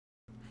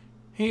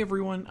Hey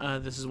everyone,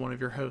 this is one of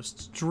your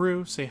hosts,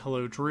 Drew. Say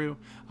hello, Drew.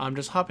 I'm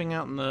just hopping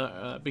out in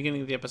the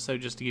beginning of the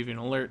episode just to give you an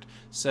alert.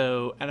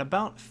 So, at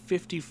about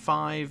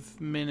 55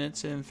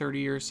 minutes and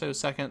 30 or so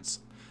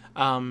seconds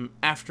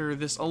after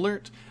this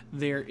alert,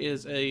 there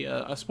is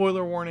a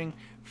spoiler warning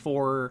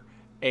for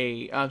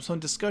some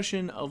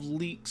discussion of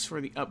leaks for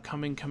the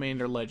upcoming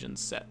Commander Legends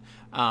set.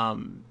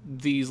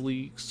 These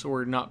leaks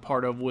were not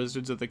part of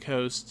Wizards of the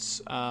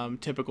Coast's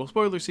typical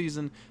spoiler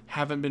season,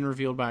 haven't been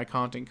revealed by a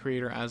content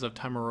creator as of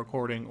time of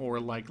recording, or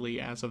likely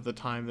as of the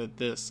time that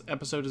this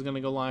episode is going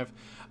to go live,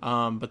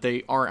 but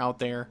they are out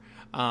there.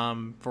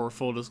 For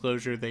full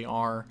disclosure, they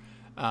are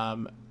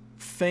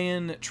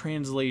fan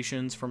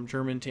translations from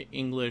German to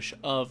English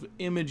of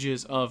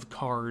images of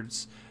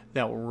cards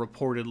that were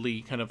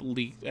reportedly kind of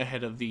leaked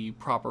ahead of the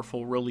proper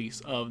full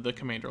release of the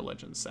Commander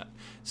Legends set.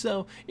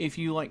 So, if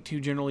you like to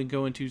generally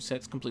go into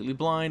sets completely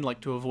blind,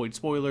 like to avoid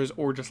spoilers,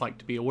 or just like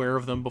to be aware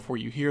of them before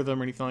you hear them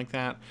or anything like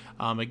that,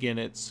 again,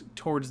 it's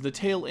towards the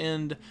tail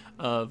end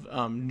of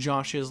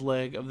Josh's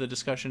leg of the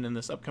discussion in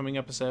this upcoming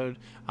episode,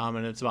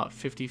 and it's about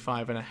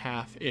 55 and a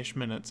half-ish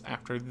minutes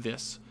after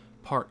this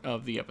part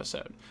of the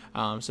episode.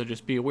 So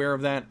just be aware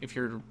of that if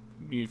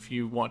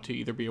you want to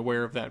either be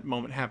aware of that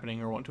moment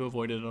happening or want to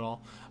avoid it at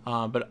all.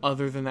 But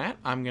other than that,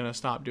 I'm going to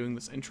stop doing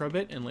this intro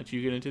bit and let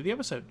you get into the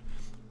episode.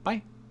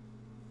 Bye.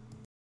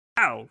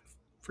 Ow.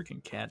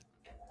 Freaking cat.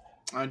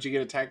 Did you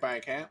get attacked by a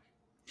cat?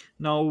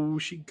 No,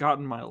 she got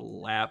in my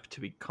lap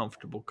to be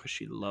comfortable because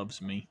she loves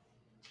me.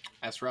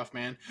 That's rough,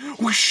 man.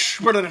 Hello,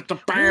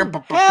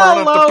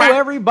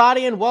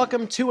 everybody, and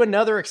welcome to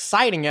another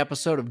exciting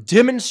episode of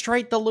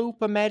Demonstrate the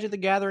Loop, a Magic the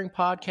Gathering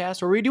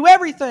podcast, where we do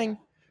everything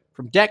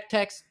from deck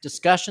techs,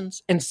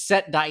 discussions, and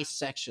set dice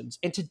sections.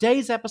 And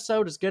today's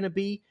episode is going to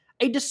be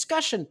a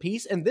discussion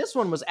piece, and this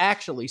one was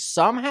actually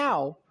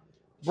somehow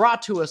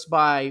brought to us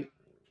by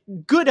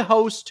good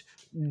host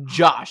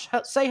Josh.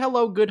 Say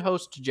hello, good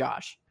host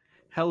Josh.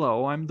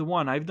 Hello, I'm the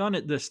one. I've done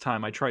it this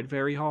time. I tried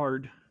very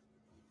hard.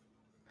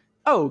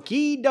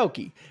 Okie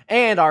dokie.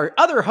 And our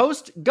other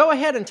host, go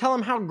ahead and tell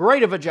him how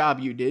great of a job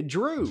you did,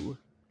 Drew.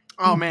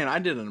 Oh, man, I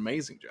did an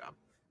amazing job.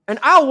 And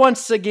I'll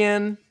once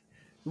again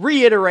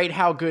reiterate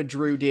how good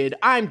Drew did.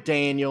 I'm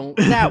Daniel.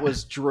 That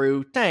was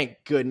Drew.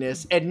 Thank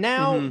goodness. And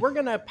now we're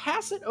going to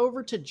pass it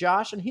over to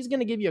Josh, and he's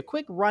going to give you a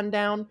quick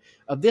rundown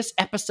of this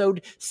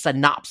episode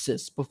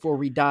synopsis before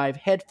we dive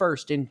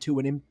headfirst into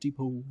an empty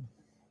pool.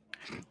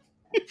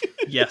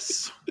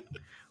 Yes.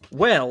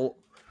 Well,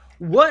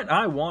 what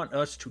I want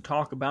us to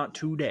talk about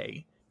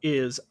today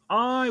is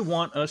I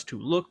want us to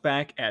look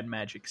back at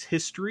Magic's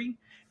history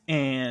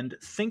and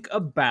think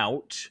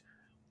about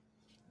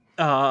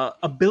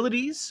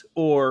abilities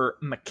or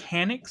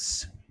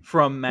mechanics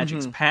from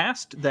Magic's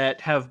past that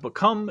have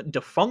become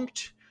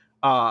defunct,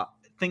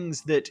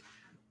 things that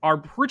are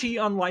pretty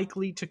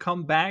unlikely to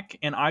come back,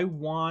 and I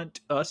want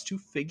us to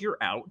figure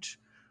out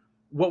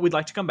what we'd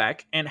like to come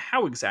back and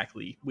how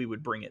exactly we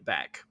would bring it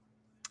back.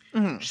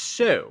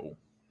 So,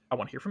 I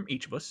want to hear from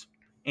each of us,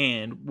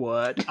 and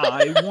what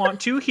I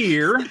want to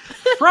hear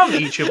from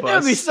each of us. It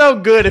would be so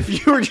good if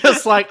you were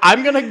just like,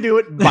 I'm going to do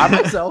it by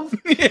myself.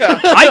 Yeah.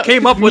 I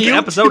came up with the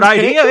episode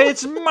idea.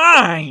 It's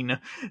mine.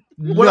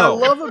 What I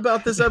love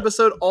about this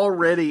episode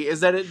already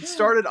is that it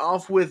started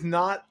off with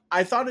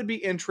I thought it'd be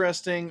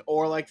interesting,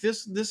 or like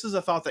this is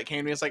a thought that came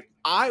to me. It's like,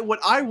 what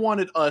I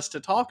wanted us to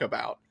talk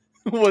about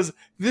was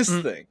this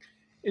thing.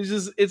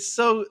 This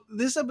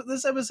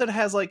episode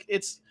has like,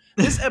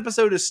 this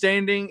episode is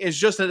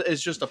just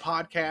a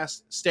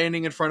podcast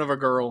standing in front of a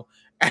girl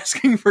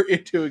asking for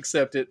it to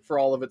accept it for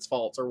all of its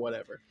faults or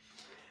whatever.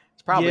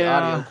 It's probably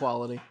audio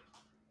quality.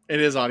 It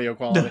is audio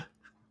quality.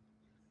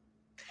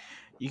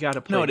 You got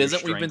to play. No, it isn't.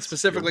 Strengths, We've been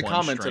specifically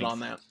commented on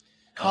that.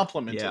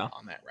 Complimented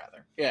on that,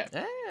 rather. Yeah.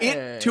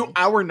 Hey. To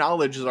our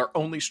knowledge, is our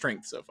only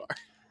strength so far.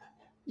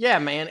 Yeah,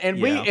 man.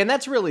 And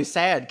that's really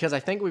sad because I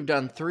think we've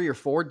done 3 or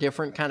 4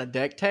 different kind of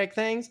deck tech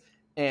things.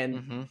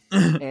 And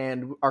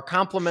and our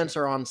compliments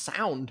are on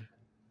sound.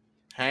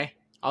 Hey,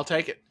 I'll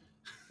take it.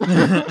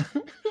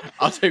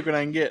 I'll take what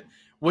I can get.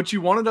 What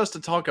you wanted us to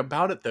talk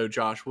about it, though,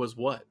 Josh, was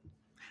what?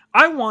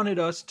 I wanted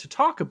us to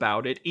talk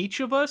about it.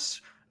 Each of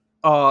us,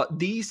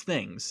 these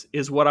things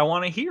is what I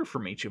want to hear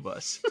from each of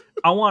us.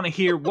 I want to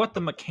hear what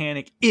the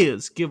mechanic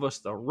is. Give us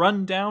the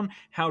rundown.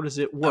 How does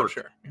it work? Oh,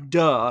 sure.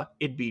 Duh.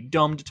 It'd be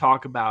dumb to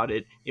talk about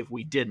it if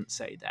we didn't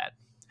say that.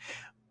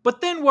 But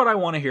then what I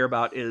want to hear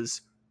about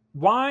is,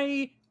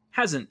 why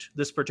hasn't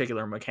this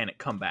particular mechanic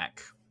come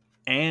back?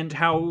 And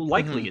how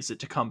likely is it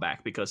to come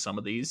back? Because some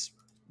of these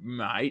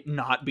might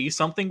not be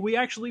something we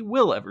actually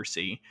will ever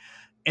see.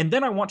 And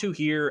then I want to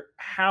hear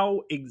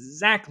how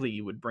exactly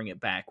you would bring it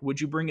back. Would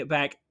you bring it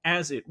back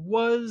as it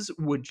was?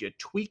 Would you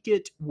tweak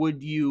it?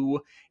 Would you,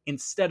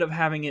 instead of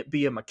having it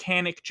be a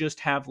mechanic,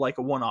 just have like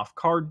a one-off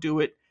card do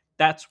it?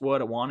 That's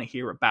what I want to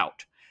hear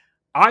about.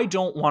 I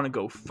don't want to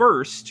go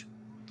first,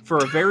 for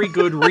a very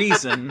good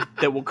reason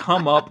that will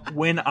come up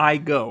when I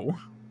go.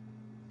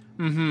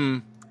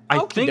 I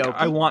think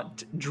I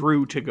want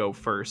Drew to go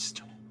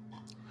first.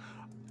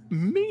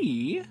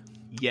 Me?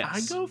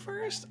 Yes. I go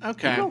first.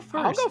 Okay. You go first.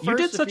 I'll go first. You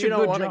did such if you a don't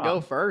good want to job.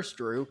 go first,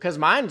 Drew, because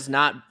mine's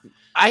not.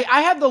 I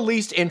have the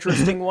least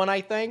interesting one,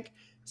 I think.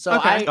 So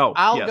Okay.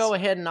 I'll Yes. go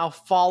ahead and I'll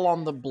fall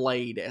on the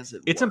blade, as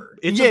it It's were.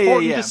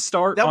 important to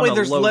start That on way, a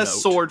there's low less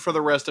note. sword for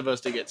the rest of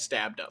us to get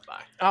stabbed up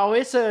by. Oh,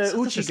 it's a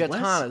So this is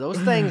Uchigatana. less- Those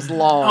things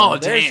long. Oh,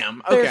 There's-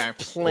 damn. There's Okay.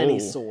 plenty Oh.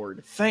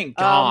 sword. Thank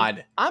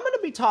God. I'm going to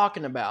be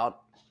talking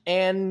about,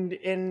 and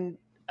in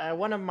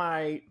one of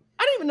my,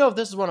 I don't even know if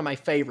this is one of my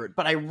favorite,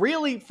 but I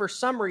really, for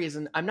some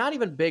reason, I'm not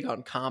even big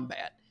on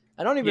combat.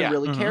 I don't even Yeah.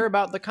 really Mhm. care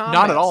about the combat.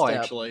 Not at all, step.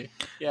 actually.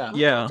 Yeah.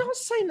 Yeah. Don't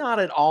say not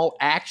at all,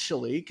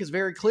 actually, because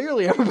very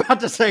clearly I'm about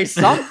to say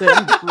something,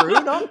 Drew.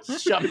 Don't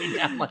shut me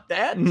down like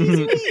that.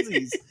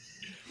 Jeez.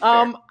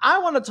 I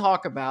want to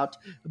talk about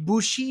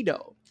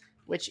Bushido,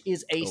 which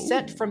is a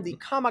set from the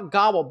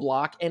Kamigawa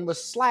block and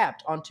was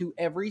slapped onto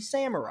every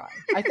samurai.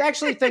 I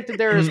actually think that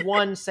there is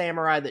one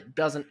samurai that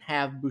doesn't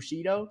have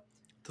Bushido.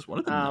 Does one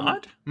of them Um,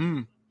 not?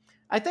 Mm.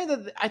 I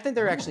think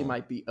there actually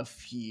might be a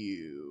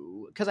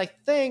few, because I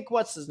think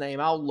what's his name?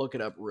 I'll look it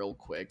up real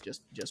quick,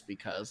 just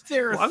because.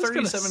 There Well, I are was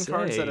gonna 37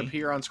 cards that say-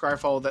 appear on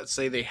Scryfall that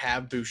say they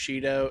have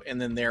Bushido, and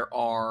then there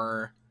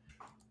are.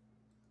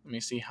 Let me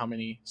see how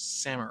many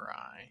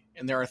samurai.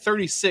 And there are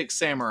 36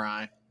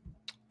 samurai.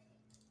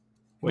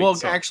 Wait, well,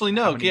 so actually,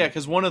 how no. many- Yeah,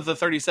 because one of the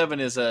 37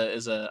 is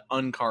a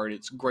uncard.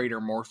 It's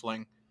Greater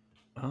Morphling.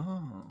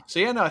 Oh. So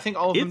yeah, no, I think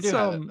all of them It's do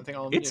have it. I think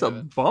all of them it's do a have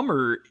it.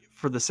 bummer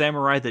for the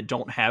samurai that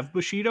don't have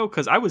Bushido,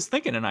 because I was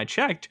thinking and I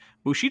checked,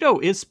 Bushido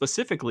is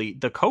specifically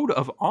the code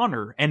of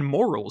honor and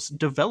morals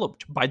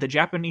developed by the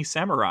Japanese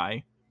samurai.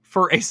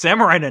 For a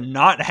samurai to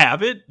not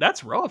have it,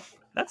 that's rough.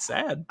 That's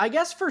sad. I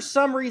guess for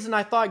some reason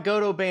I thought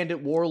Godo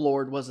Bandit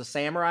Warlord was a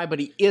samurai, but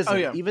he isn't. Oh,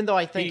 yeah. Even though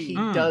I think he He-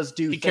 does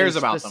do he things cares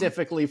about them.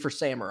 specifically for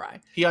samurai.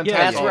 He untags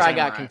That's all where I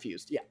got samurai.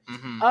 confused. Yeah.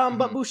 Mhm,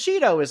 But mhm.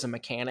 Bushido is a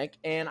mechanic,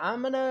 and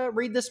I'm gonna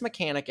read this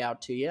mechanic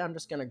out to you. I'm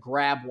just gonna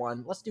grab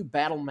one. Let's do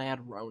Battle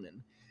Mad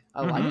Ronin.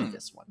 I like Mhm.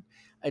 this one.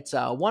 It's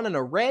a 1 and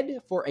a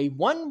red for a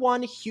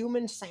 1/1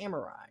 human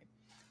samurai,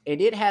 and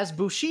it has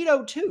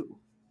Bushido 2.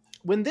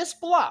 When this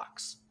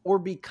blocks or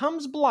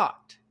becomes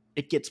blocked,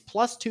 it gets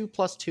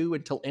 +2/+2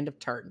 until end of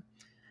turn.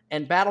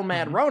 And Battle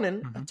Mad Mhm.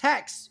 Ronin Mhm.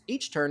 attacks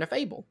each turn if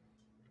able.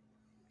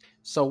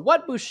 So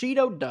what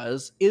Bushido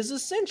does is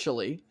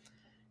essentially,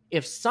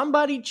 if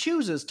somebody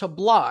chooses to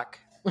block,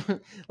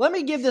 let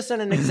me give this in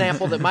an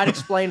example that might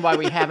explain why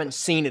we haven't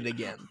seen it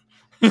again.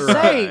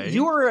 Say Right.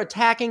 you are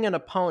attacking an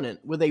opponent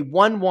with a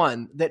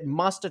 1/1 that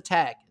must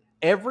attack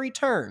every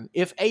turn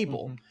if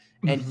able,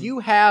 and Mhm. you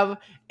have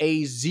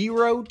a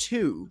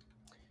 0/2.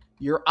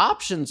 Your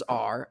options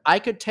are I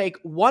could take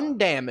 1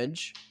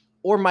 damage,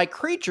 or my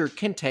creature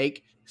can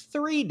take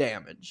 3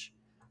 damage.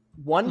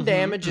 1 Mhm,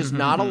 damage is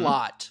not a mhm.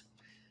 lot,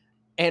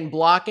 and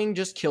blocking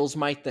just kills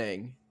my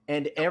thing.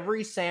 And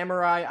every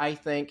samurai, I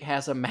think,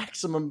 has a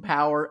maximum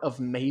power of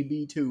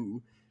maybe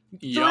 2.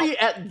 3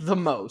 at the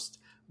most.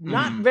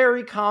 Not Mhm.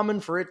 very common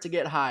for it to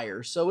get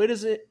higher. So it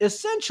is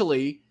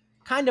essentially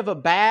kind of a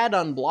bad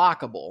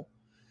unblockable.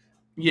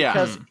 Yeah.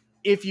 Because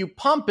if you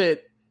pump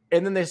it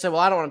and then they say, well,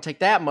 I don't want to take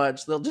that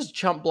much, they'll just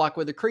chump block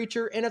with the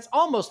creature, and it's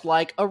almost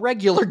like a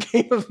regular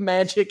game of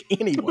Magic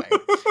anyway.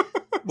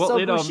 Well, so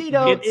it,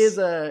 Bushido it's- is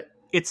a...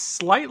 It's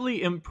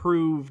slightly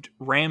improved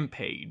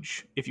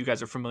Rampage. If you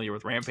guys are familiar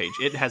with Rampage,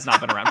 it has not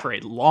been around for a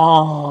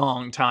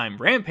long time.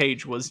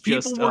 Rampage was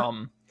just People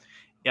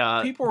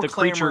were People were the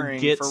creature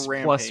clamoring gets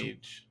for plus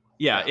Rampage.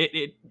 yeah, Yeah.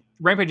 it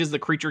Rampage is the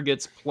creature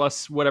gets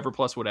plus whatever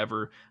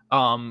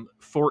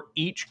for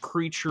each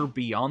creature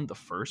beyond the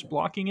first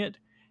blocking it,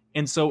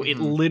 and so it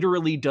Mhm.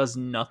 literally does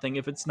nothing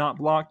if it's not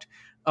blocked.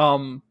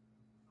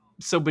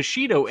 So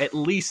Bushido at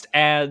least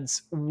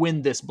adds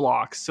when this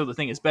blocks, so the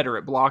thing is better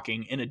at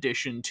blocking, in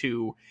addition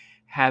to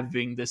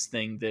having this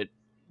thing that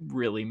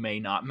really may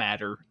not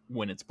matter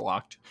when it's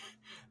blocked.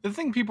 The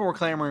thing people were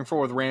clamoring for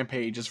with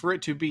Rampage is for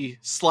it to be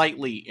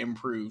slightly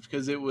improved,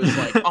 because it was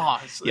like,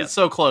 oh, Yeah. it's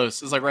so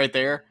close. It's like right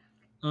there.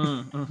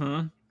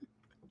 Mm-hmm.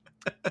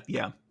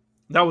 Yeah,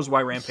 that was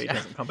why Rampage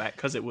hasn't come back,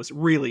 because it was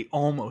really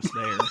almost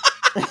there.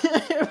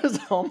 It was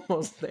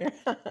almost there.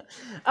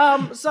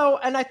 So,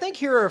 and I think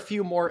here are a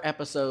few more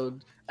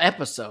episodes.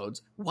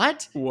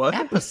 What? What?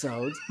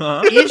 Episodes?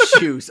 Huh?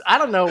 Issues. I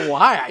don't know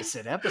why I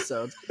said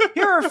episodes.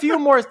 Here are a few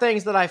more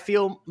things that I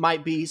feel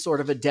might be sort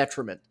of a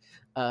detriment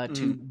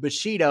to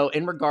Bushido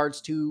in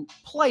regards to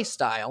play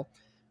style,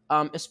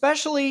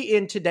 especially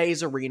in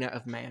today's arena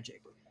of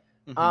Magic.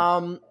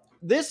 Mhm.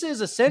 This is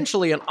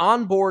essentially an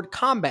onboard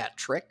combat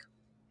trick.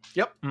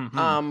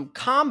 Mhm.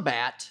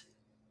 Combat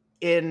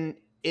in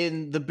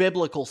the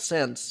biblical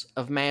sense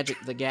of Magic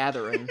the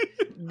Gathering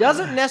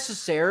doesn't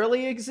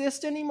necessarily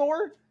exist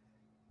anymore.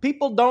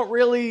 People don't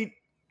really...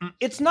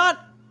 It's not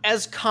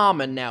as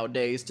common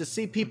nowadays to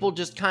see people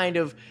just kind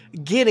of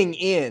getting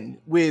in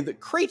with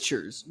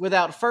creatures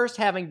without first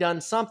having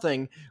done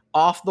something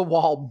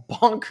off-the-wall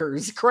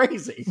bonkers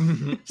crazy.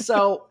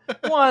 So,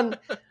 one,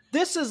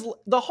 this is...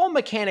 The whole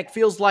mechanic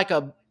feels like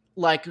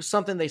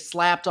something they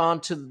slapped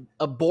onto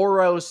a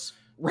Boros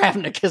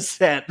Ravnica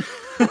set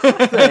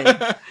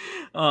thing.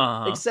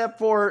 except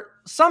for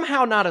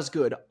somehow not as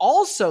good.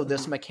 Also,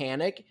 this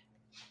mechanic,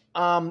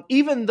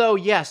 even though,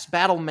 yes,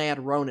 Battle Mad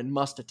Ronin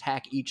must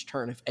attack each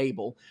turn if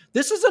able,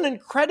 this is an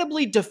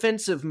incredibly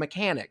defensive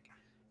mechanic.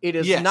 It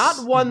is Yes.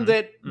 not one Mhm.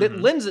 that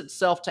Mhm. lends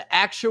itself to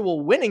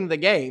actual winning the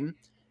game.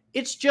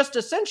 It's just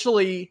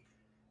essentially,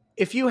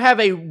 if you have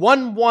a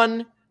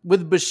 1-1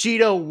 with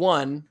Bushido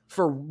 1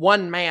 for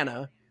 1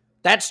 mana,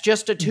 that's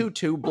just a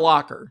 2-2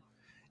 blocker.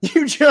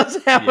 You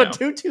just have a Yeah.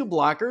 2-2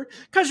 blocker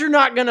because you're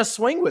not going to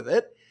swing with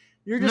it.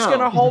 You're just No.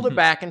 going to hold it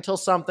back until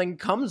something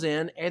comes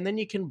in, and then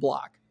you can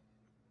block.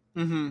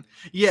 Mm-hmm.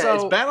 Yeah, So-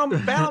 it's Battle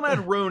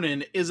Mad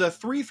Ronin is a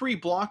 3/3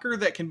 blocker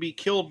that can be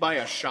killed by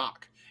a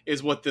shock,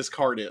 is what this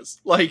card is.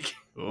 Like,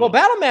 Well,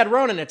 Battle Mad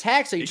Ronin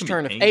attacks He each can be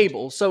turn if pained.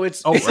 able, so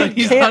it's Oh, he right,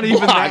 he's can't not even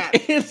block.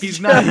 that. It's he's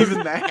not just-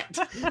 even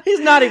that. He's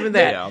not even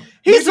that. Yeah.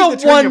 He's Maybe a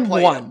the turn you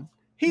play 1-1.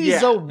 He's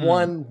Yeah. a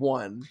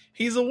 1-1.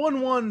 He's a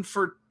 1/1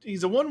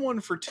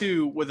 for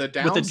 2 with a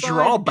downside. With a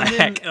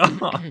drawback. and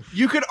then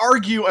you could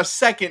argue a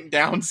second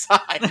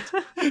downside.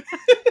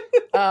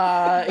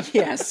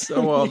 Yes.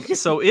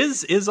 So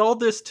is all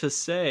this to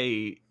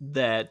say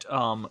that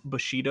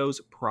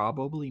Bushido's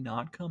probably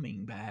not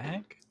coming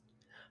back?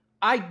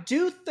 I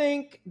do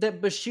think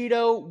that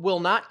Bushido will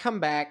not come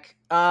back.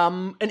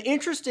 An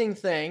interesting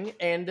thing,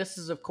 and this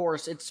is, of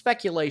course, it's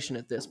speculation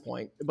at this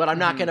point, but I'm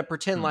not Mhm. going to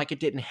pretend Mhm. like it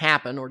didn't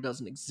happen or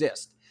doesn't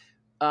exist.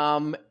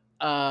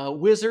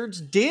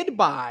 Wizards did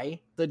buy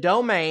the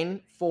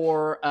domain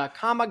for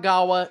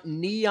Kamigawa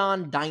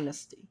Neon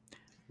Dynasty,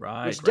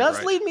 Right. which right, does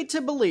right. lead me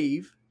to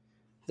believe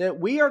that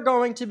we are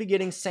going to be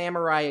getting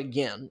Samurai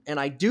again. And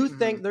I do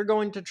think they're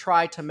going to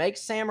try to make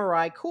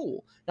Samurai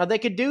cool. Now, they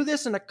could do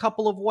this in a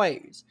couple of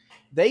ways.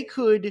 They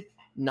could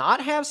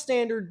not have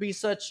Standard be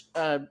such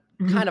a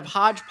kind of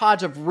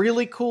hodgepodge of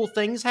really cool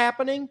things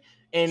happening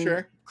and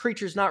Sure.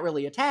 creatures not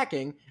really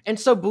attacking. And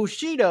so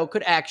Bushido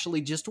could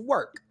actually just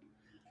work.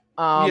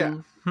 Yeah.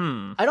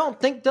 I don't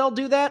think they'll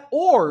do that.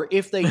 Or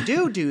if they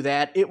do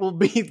that, it will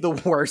be the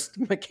worst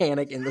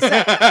mechanic in the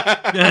set.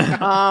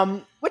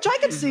 Which I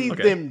could see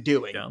Okay. them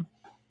doing. Yeah.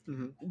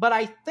 But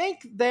I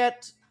think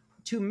that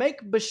to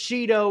make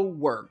Bushido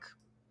work,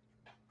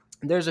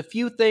 there's a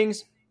few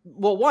things.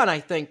 Well, one, I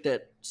think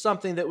that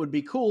something that would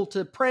be cool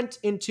to print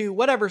into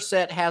whatever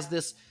set has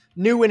this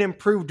new and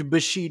improved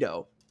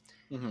Bushido.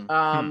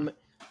 Mhm.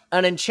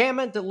 An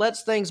enchantment that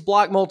lets things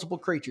block multiple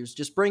creatures.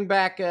 Just bring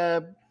back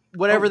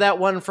whatever that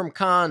one from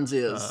Cons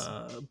is.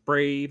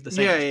 Brave the Sands.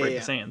 Yeah, yeah, Brave yeah.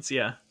 the Sands.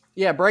 Yeah.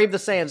 Yeah, Brave the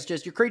Sands.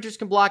 Just your creatures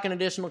can block an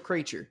additional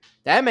creature.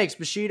 That makes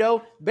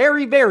Bushido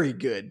very, very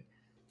good.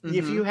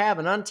 If Mhm. you have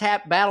an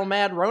untapped Battle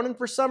Mad Ronin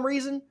for some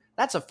reason,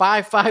 that's a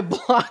 5/5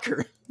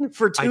 blocker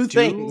for two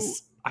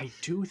things. I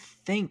do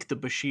think the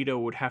Bushido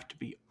would have to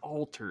be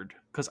altered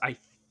because I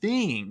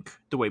think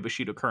the way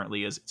Bushido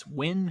currently is, it's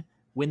when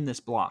this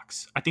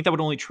blocks. I think that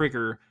would only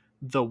trigger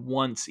the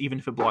once, even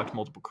if it blocked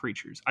multiple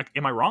creatures.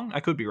 Am I wrong?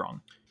 I could be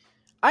wrong.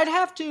 I'd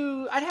have to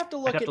look have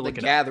at to the look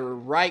it up. Gatherer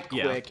right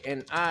Yeah. quick,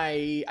 and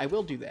I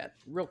will do that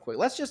real quick.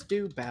 Let's just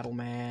do Battle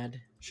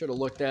Mad. Should have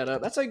looked that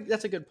up. That's a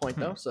good point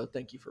though. So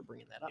thank you for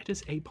bringing that up. It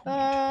is a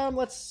point.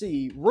 Let's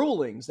see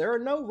rulings. There are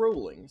no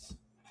rulings.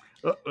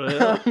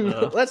 Uh,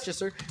 Let's just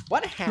search.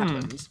 What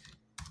happens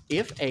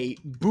if a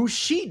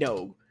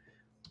Bushido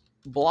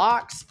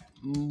blocks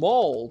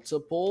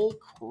multiple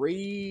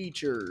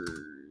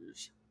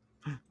creatures?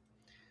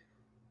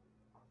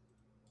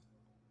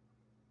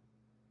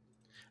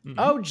 Mhm.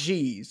 Oh,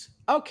 geez.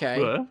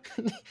 Okay,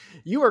 Uh,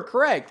 you are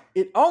correct.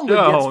 It only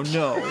no, gets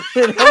no.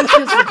 it only gets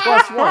the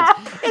plus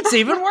ones. It's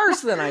even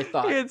worse than I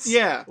thought. It's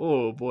Yeah.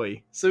 Oh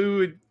boy. So we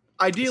would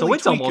ideally So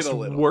it's tweak almost it a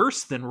little.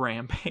 worse than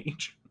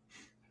Rampage.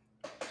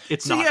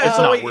 It's So not. yeah, it's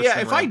so not wait, worse yeah,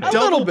 than if I Rampage. A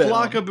little double bit.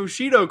 block a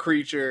Bushido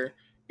creature,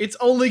 it's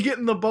only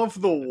getting the buff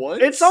the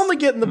once. It's only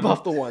getting the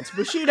buff the once.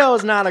 Bushido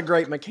is not a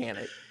great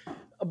mechanic,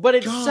 but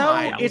it's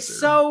God,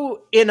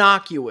 so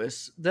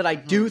innocuous that I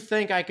do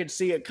think I could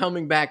see it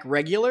coming back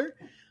regular.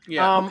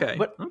 yeah. Okay,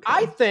 But okay.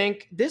 I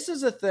think this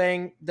is a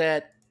thing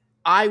that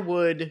I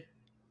would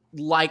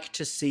like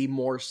to see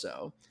more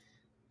so.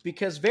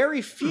 Because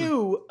very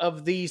few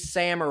of these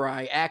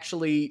samurai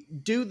actually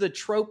do the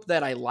trope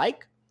that I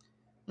like.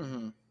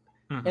 Mhm.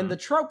 Mhm. And the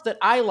trope that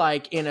I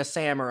like in a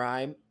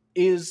samurai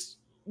is,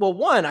 well,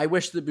 one, I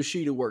wish the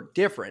Bushido worked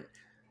different.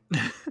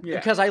 Yeah.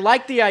 Because I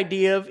like the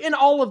idea of, in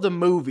all of the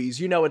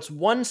movies, it's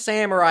one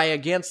samurai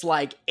against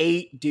like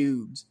 8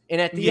 dudes. And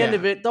at the end Yeah.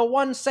 of it, the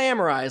one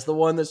samurai is the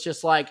one that's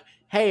just like,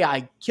 hey,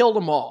 I killed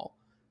them all.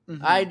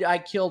 Mhm. I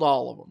killed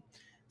all of them.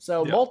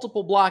 So Yeah.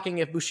 multiple blocking,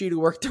 if Bushido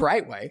worked the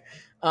right way,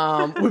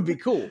 would be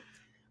cool.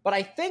 But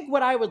I think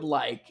what I would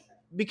like,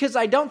 because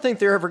I don't think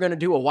they're ever going to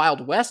do a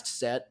Wild West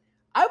set,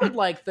 I would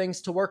like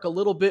things to work a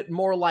little bit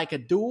more like a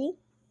duel.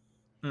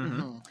 Mhm.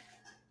 Mhm.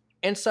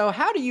 And so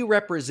how do you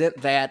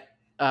represent that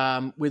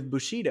with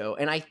Bushido?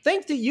 And I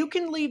think that you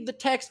can leave the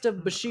text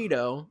of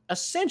Bushido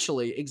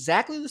essentially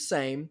exactly the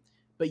same,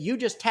 but you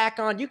just tack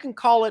on, you can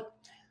call it,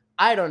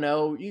 I don't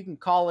know, you can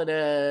call it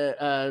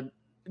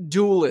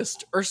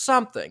duelist or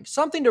something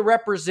to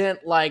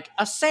represent like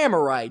a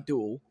samurai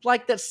duel,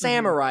 like that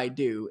samurai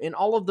do in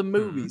all of the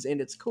movies,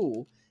 and it's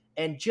cool.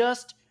 And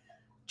just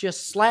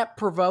slap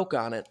provoke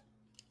on it.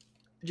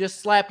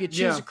 Just slap, you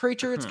choose a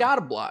creature, it's got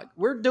to block.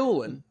 We're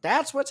dueling.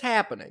 That's what's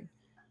happening.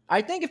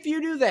 I think if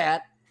you do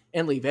that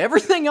and leave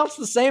everything else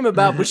the same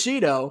about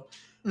Bushido,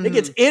 it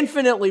gets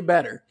infinitely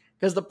better.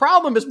 Because the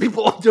problem is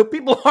people aren't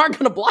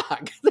going to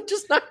block. They're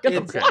just not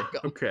going to block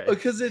them. Okay.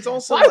 Because it's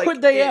also Why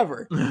would they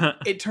ever?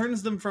 It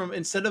turns them from,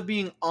 instead of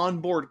being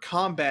onboard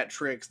combat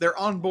tricks, they're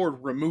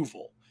onboard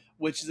removal,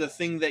 which is a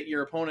thing that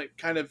your opponent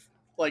kind of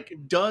like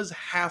does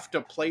have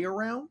to play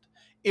around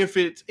if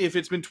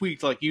it's been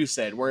tweaked, like you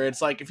said, where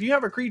it's like, if you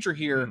have a creature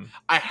here,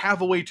 I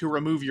have a way to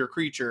remove your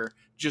creature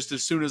just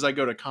as soon as I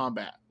go to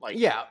combat. Like,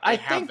 yeah, I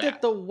think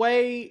that the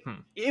way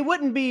it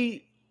wouldn't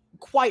be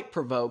quite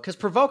provoke, because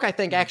provoke I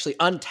think actually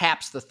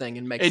untaps the thing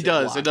and makes it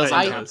does block. it does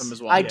untap them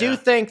as well. I do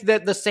think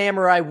that the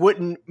samurai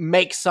wouldn't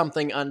make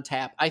something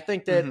untap. I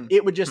think that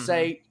it would just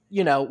say,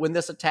 when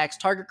this attacks,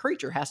 target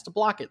creature has to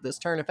block it this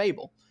turn if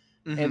able,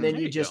 and then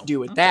you just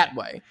do it that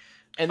way,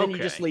 and then you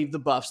just leave the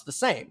buffs the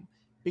same,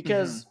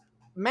 because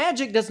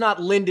Magic does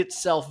not lend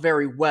itself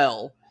very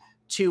well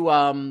to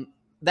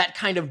that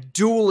kind of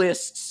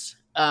duelists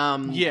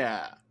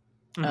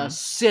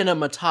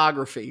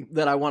cinematography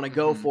that I want to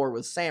go for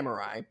with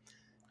samurai.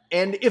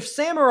 And if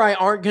samurai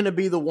aren't going to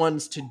be the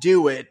ones to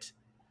do it,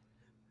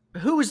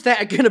 who is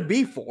that going to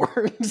be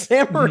for?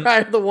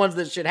 Samurai are the ones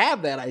that should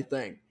have that, I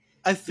think.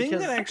 I think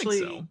that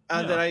actually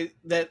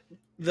that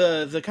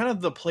the kind of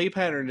the play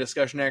pattern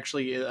discussion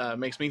actually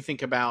makes me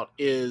think about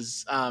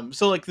is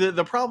so like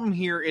the problem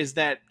here is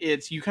that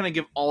you kind of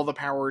give all the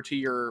power to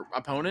your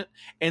opponent,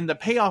 and the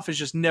payoff is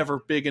just never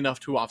big enough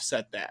to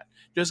offset that.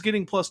 Just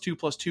getting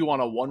 +2/+2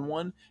 on a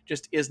 1/1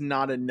 just is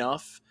not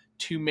enough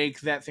to make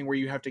that thing where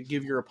you have to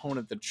give your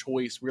opponent the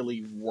choice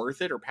really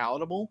worth it or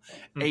palatable.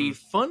 A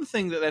fun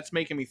thing that's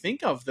making me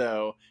think of,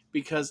 though,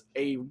 because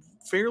a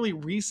fairly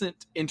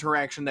recent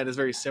interaction that is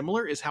very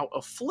similar is how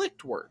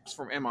Afflict works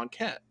from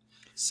Amonkhet.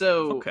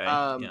 So,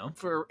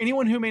 for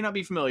anyone who may not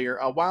be familiar,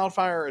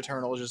 Wildfire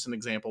Eternal is just an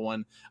example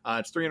one.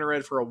 It's 3 in a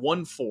red for a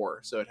 1/4,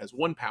 so it has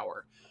 1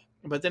 power.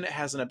 But then it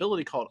has an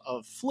ability called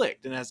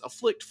Afflict, and it has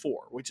Afflict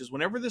 4, which is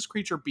whenever this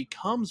creature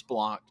becomes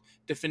blocked,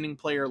 defending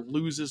player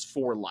loses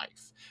 4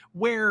 life.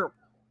 Where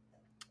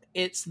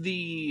it's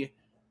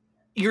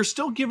you're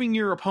still giving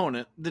your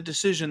opponent the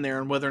decision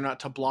there on whether or not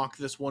to block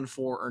this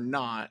 1/4 or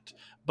not,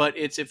 but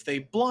it's if they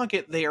block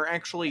it, they are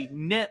actually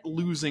net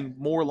losing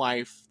more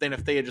life than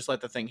if they had just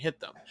let the thing hit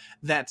them.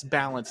 That's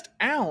balanced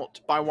out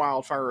by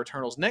Wildfire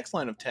Eternal's next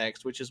line of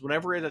text, which is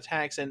whenever it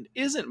attacks and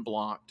isn't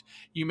blocked,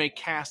 you may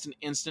cast an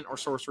instant or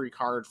sorcery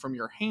card from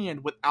your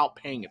hand without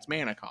paying its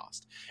mana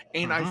cost.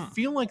 And I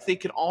feel like they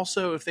could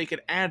also, if they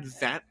could add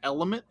that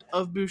element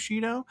of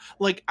Bushido,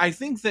 like I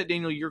think that,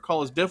 Daniel, your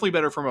call is definitely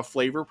better from a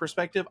flavor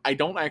perspective. I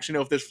don't actually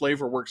know if this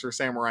flavor works for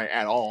Samurai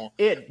at all.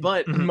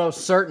 But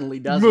most certainly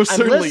does.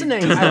 I'm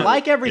listening. I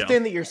like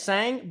everything that you're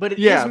saying, but it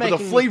is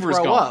making me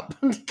throw up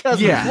because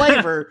the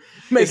flavor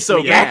makes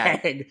me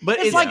gag. But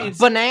it's like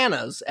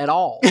bananas at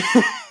all.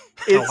 I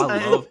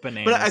love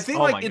bananas. But I think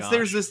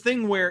there's this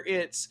thing where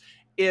it's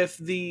if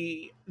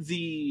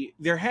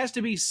there has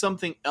to be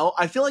something else.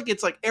 I feel like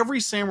it's like every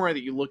samurai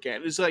that you look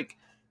at is like,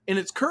 in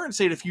its current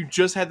state, if you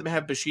just had them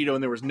have Bushido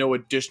and there was no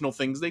additional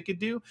things they could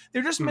do,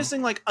 they're just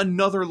missing like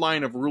another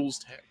line of rules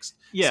text.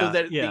 So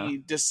that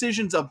the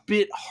decision's a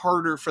bit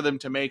harder for them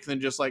to make than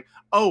just like,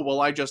 oh,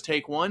 well, I just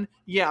take one.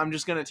 Yeah, I'm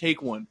just going to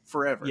take one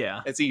forever.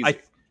 Yeah. It's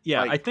easy.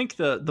 I think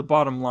the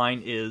bottom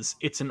line is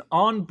it's an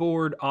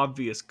onboard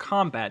obvious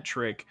combat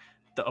trick.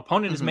 The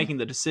opponent is making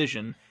the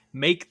decision.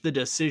 Make the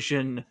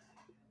decision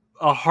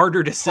a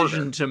harder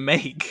decision to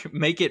make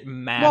it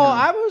matter.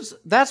 Well,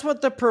 that's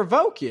what the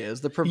provoke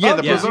is. The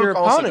provoke is your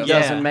opponent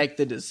doesn't make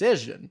the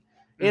decision.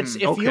 It's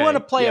if you want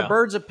to play a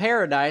Birds of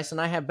Paradise and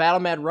I have Battle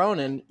Mad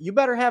Ronin, you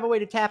better have a way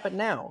to tap it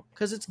now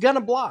because it's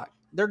gonna block.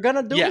 They're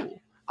gonna duel. Yeah.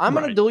 I'm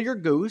gonna duel your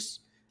goose,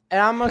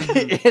 and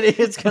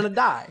it's gonna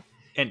die.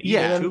 And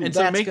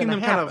so making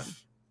them kind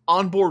of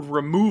onboard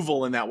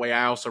removal in that way,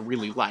 I also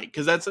really like,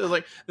 because that's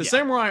like the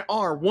samurai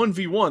are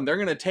 1v1. They're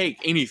gonna take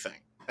anything.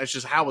 That's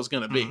just how it's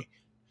gonna be.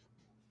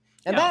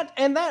 And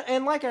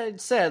and like I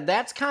said,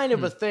 that's kind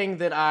of a thing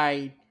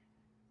that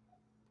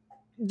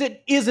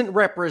isn't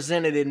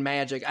represented in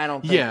Magic, I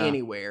don't think,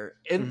 anywhere.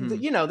 And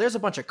there's a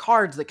bunch of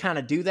cards that kind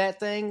of do that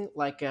thing,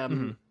 like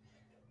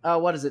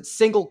what is it?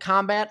 Single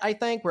combat, I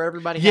think, where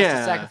everybody has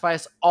to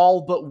sacrifice all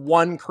but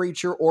one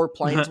creature or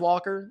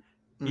planeswalker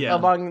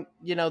among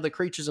the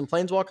creatures and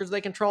planeswalkers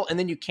they control, and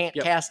then you can't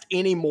cast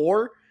any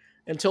more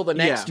until the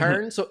next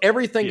turn. So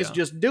everything is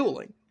just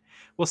dueling.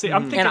 Well, see,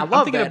 I'm thinking, and I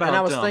love that, about, and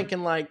I was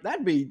thinking like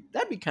that'd be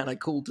kind of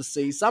cool to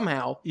see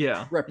somehow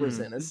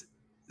represented.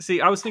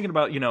 See, I was thinking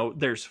about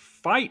there's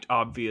fight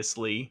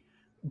obviously,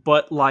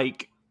 but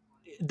like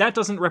that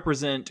doesn't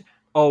represent.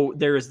 Oh,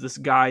 there is this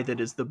guy that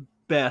is the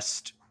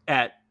best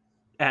at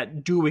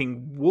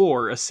doing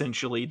war.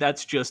 Essentially,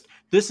 that's just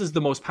this is the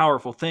most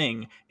powerful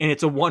thing, and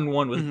it's a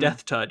 1/1 with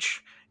death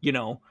touch. you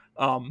know.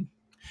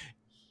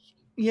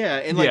 Yeah,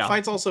 and like Yeah.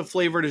 fight's also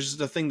flavored as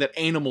just a thing that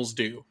animals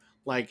do.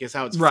 Like is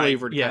how it's Right,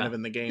 flavored yeah. kind of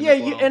in the game. Yeah,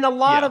 as well. and a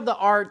lot Yeah. of the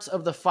arts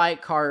of the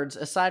fight cards,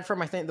 aside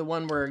from I think the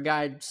one where a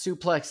guy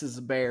suplexes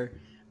a bear,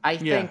 I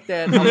think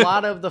that a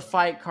lot of the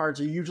fight cards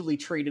are usually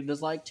treated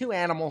as like two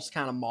animals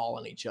kind of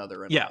mauling each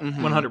other. Yeah,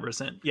 Mhm.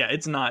 100%. Yeah,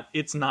 it's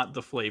not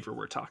the flavor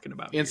we're talking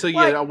about. And here. so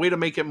Like- a way to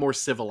make it more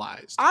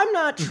civilized. I'm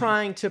not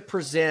trying to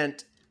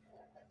present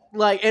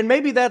like, and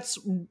maybe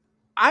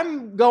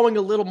I'm going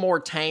a little more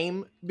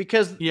tame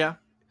because Yeah.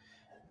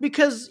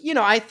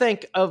 I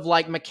think of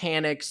like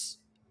mechanics,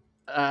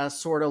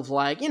 sort of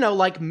like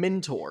like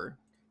Mentor.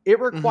 It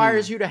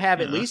requires you to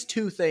have at Yeah. least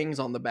two things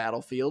on the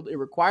battlefield. It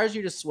requires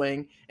you to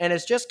swing, and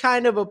it's just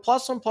kind of a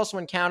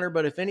 +1/+1 counter.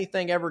 But if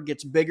anything ever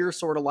gets bigger,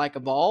 sort of like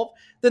Evolve,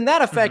 then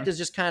that effect is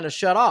just kind of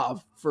shut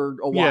off for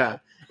a while. Yeah.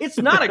 It's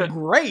not a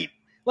great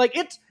like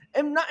it's.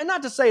 And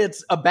not to say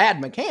it's a bad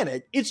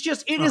mechanic. It's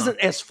just it isn't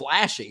as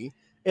flashy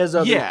as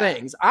other Yeah.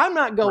 things. I'm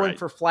not going Right.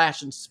 for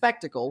flash and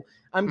spectacle.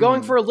 I'm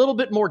going Mhm. for a little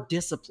bit more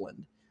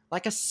disciplined,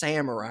 like a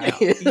samurai.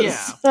 Yeah.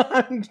 is.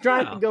 I'm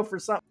trying Yeah. to go for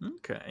something.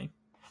 Okay.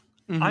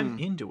 Mhm. I'm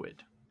into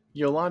it.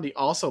 Yolandi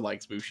also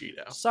likes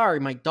Bushido. Sorry,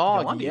 my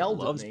dog Yolandi yelled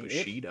loves at me.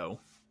 Bushido.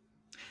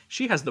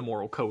 She has the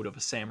moral code of a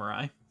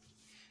samurai.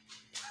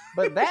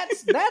 But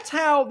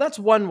that's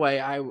one way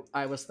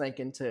I was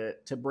thinking to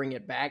bring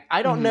it back.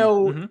 I don't Mhm,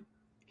 know mhm.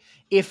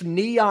 if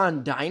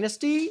Neon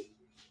Dynasty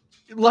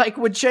like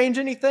would change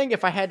anything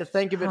if I had to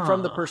think of it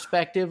from the Huh.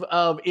 perspective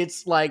of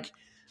it's like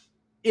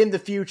in the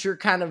future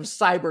kind of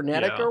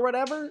cybernetic Yeah. or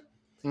whatever.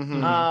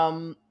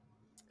 Mhm.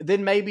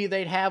 Then maybe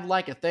they'd have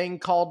like a thing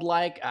called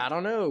like, I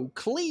don't know,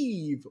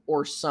 cleave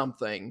or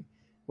something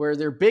where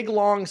their big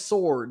long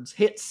swords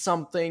hit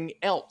something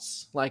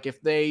else. Like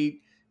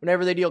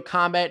whenever they deal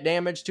combat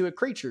damage to a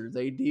creature,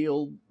 they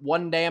deal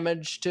 1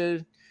 damage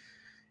to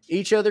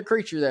each other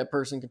creature that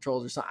person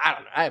controls or something. I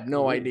don't know. I have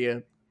no Ooh.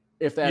 idea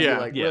if that'd Yeah.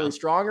 be like Yeah. really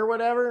strong or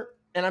whatever.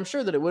 And I'm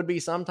sure that it would be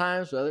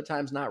sometimes, but other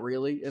times not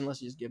really,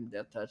 unless you just give them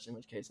death touch, in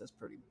which case that's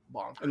pretty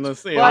bonkers.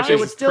 Unless But it's it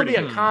would just still be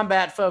pretty- a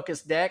combat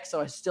focused deck,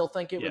 so I still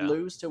think it would Yeah.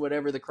 lose to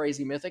whatever the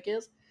crazy mythic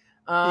is.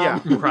 Yeah.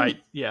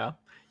 Right. Yeah.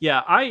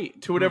 Yeah.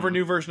 to whatever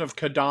new version of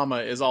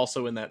Kodama is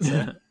also in that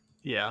set.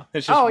 Yeah.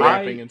 It's just Oh, yeah.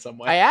 wrapping in some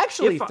way. I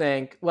actually If I-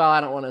 think, well, I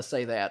don't want to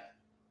say that.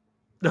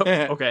 No,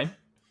 okay.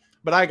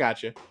 But I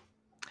got you.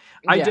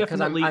 I Yeah, 'cause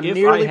definitely. I'm if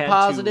nearly I had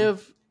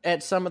positive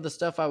at some of the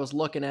stuff I was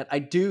looking at. I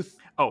do.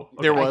 Oh,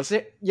 okay. There I was.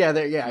 thi- yeah,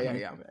 there.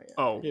 Yeah.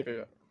 Oh, Yeah.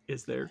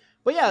 is there?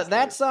 But yeah, Is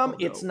that's there? Oh,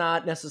 it's no.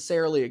 not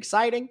necessarily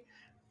exciting.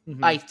 Mhm.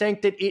 I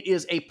think that it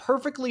is a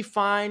perfectly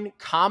fine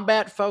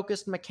combat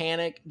focused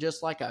mechanic,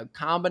 just like a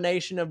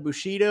combination of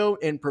Bushido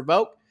and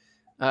Provoke.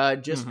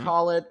 Just Mhm.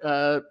 call it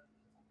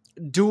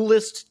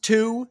Duelist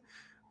 2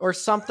 or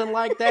something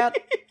like that.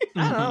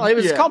 I don't know. It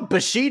was Yeah. called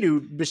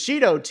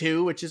Bushido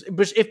 2, which is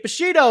if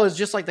Bushido is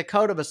just like the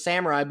code of a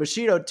samurai,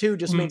 Bushido 2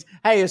 just Mhm. means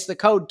hey, it's the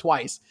code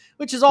twice,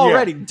 which is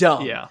already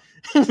dumb. Yeah.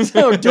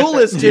 So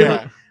Duelist 2,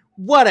 Yeah.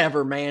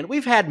 whatever, man.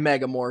 We've had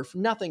Megamorph.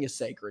 Nothing is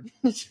sacred.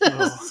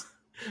 Oh.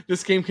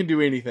 This game can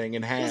do anything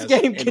and has. This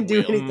game and can do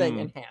will. anything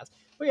and has.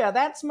 But yeah,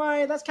 that's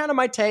kind of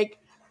my take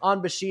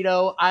on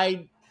Bushido.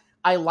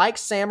 I like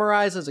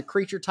samurais as a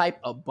creature type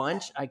a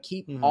bunch. I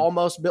keep Mhm.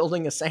 almost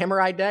building a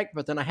samurai deck,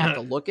 but then I have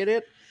to look at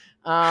it.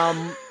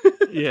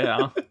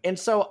 Yeah. And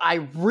so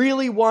I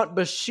really want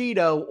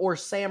Bushido or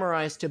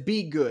samurais to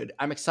be good.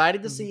 I'm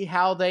excited to Mhm. see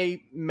how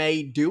they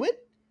may do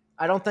it.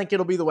 I don't think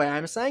it'll be the way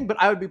I'm saying, but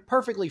I would be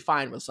perfectly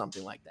fine with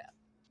something like that.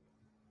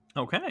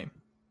 Okay.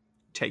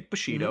 Take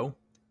Bushido.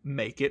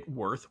 Make it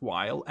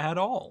worthwhile at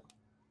all.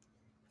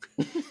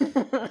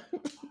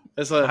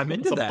 It's I'm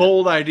into a that.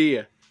 bold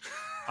idea.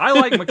 I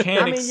like I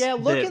mechanics mean, yeah,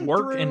 that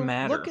work and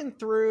matter. Looking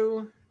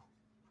through,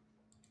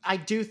 I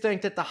do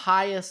think that the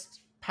highest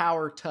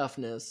power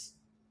toughness,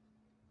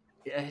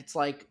 it's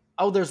like,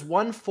 there's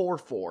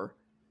 1/4/4.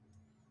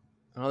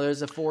 Oh,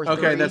 there's a 4/3.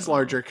 Okay, that's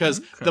larger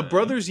because the Okay.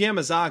 brothers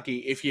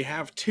Yamazaki, if you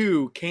have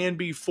 2, can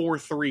be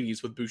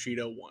 4/3s with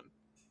Bushido 1.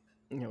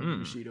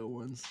 Bushido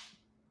ones.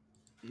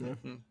 Yeah.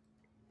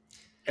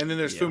 And then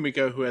there's Yeah.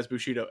 Fumiko who has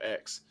Bushido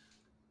X.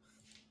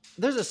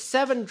 There's a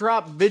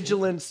 7-drop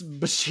Vigilance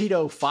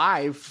Bushido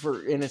 5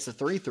 and it's a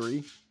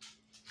 3/3.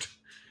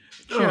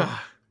 Ugh.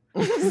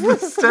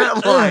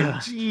 Stat line,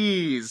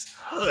 jeez.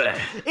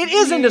 It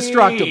is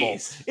indestructible.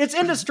 Jeez. It's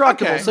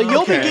indestructible, Okay, so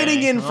you'll be okay.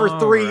 getting in for All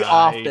 3 right.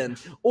 often,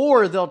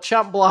 or they'll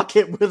chump block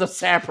it with a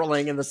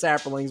Saproling, and the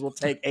Saprolings will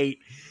take 8.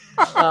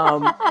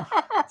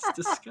 It's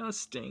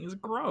disgusting. It's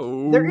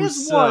gross. There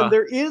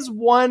is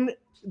one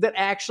that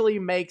actually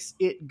makes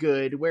it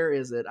good. Where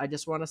is it? I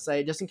just want to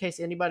say, just in case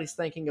anybody's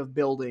thinking of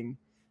building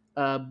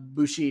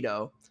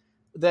Bushido,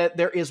 that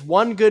there is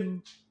one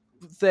good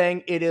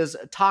thing. It is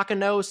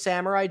Takano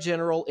Samurai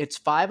General. It's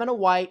 5 and a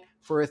white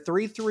for a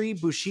 3/3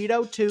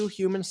 Bushido 2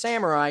 human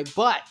samurai,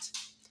 but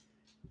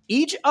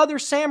each other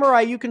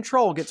samurai you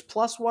control gets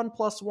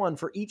 +1/+1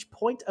 for each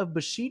point of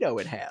Bushido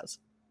it has.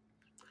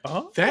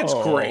 Oh, That's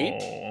great.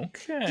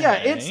 Okay. Yeah,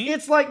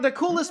 it's like the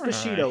coolest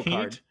Bushido Alright.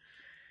 card.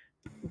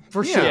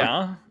 For Yeah. sure.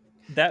 Yeah.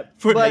 That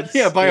But-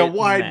 makes by a it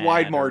wide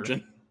matter.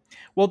 margin.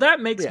 Well, that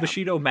makes Yeah.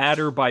 Bushido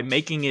matter by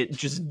making it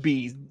just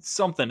be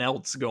something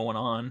else going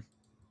on.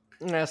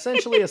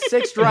 Essentially a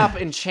 6-drop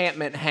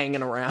enchantment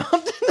hanging around.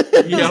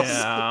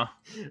 Yeah.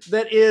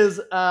 That is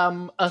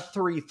a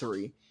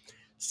 3/3.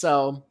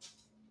 So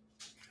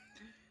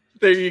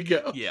There you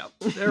go. Yeah.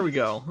 There we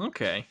go.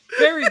 Okay.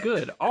 Very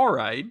good. All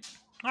right.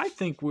 I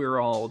think we're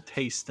all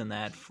tasting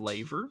that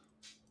flavor.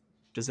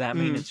 Does that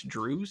mean it's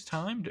Drew's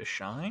time to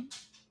shine?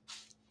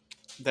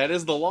 That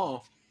is the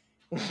law.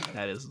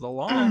 That is the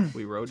law.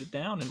 We wrote it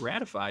down and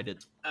ratified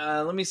it.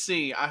 Let me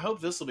see. I hope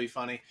this will be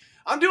funny.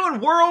 I'm doing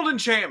world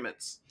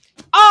enchantments.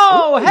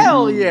 oh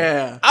hell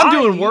yeah. I'm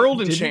doing I world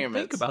didn't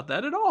enchantments. think about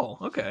that at all.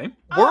 Okay.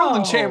 World Oh.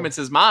 enchantments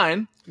is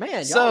mine. Man,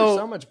 y'all So- are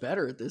so much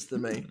better at this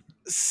than me.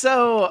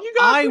 So You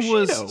got I Bushido.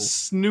 was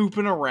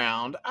snooping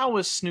around.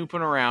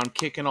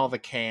 Kicking all the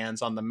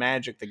cans on the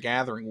Magic the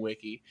Gathering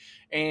wiki,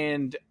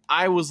 and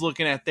I was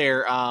looking at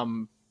their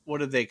what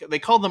did they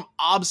call them,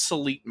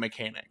 obsolete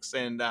mechanics,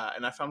 and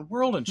I found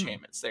world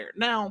enchantments there.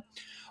 Now,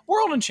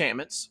 world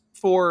enchantments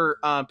for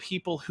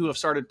people who have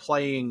started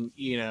playing,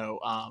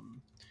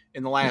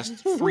 in the last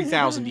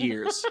 3,000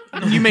 years,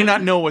 you may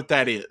not know what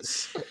that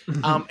is.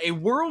 A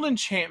world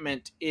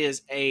enchantment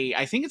is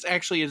I think it's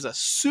actually a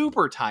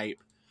super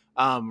type,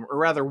 or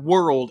rather,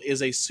 world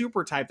is a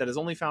super type that is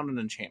only found in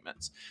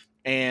enchantments,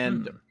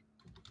 and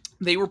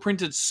they were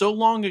printed so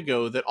long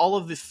ago that all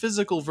of the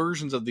physical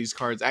versions of these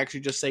cards actually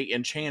just say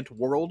enchant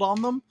world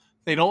on them.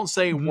 They don't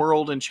say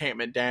world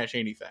enchantment dash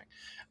anything.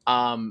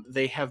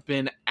 They have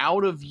been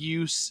out of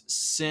use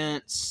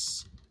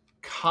since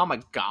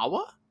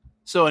Kamigawa.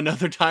 So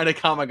another tie to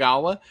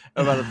Kamigawa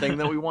about a thing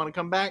that we want to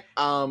come back.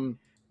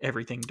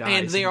 Everything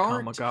dies And they in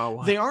aren't-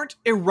 Kamigawa. They aren't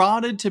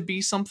eroded to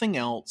be something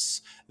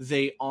else.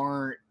 They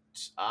aren't.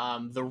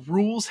 The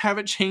rules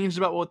haven't changed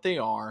about what they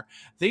are.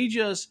 They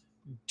just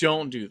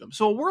don't do them.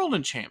 So a world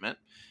enchantment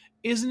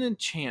is an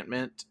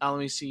enchantment. Let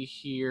me see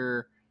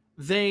here.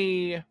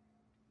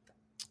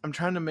 I'm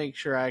trying to make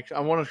sure I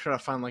want to try to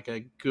find like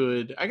a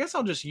good. I guess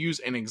I'll just use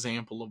an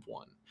example of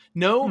one.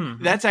 No,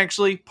 that's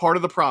actually part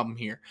of the problem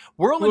here.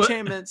 World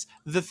enchantments,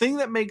 the thing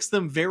that makes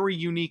them very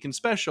unique and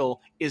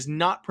special is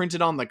not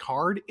printed on the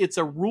card. It's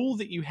a rule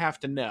that you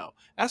have to know.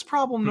 That's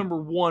problem number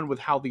one with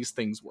how these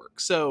things work.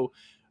 So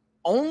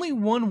only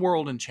one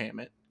world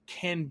enchantment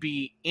can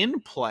be in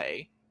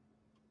play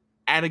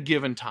at a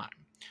given time.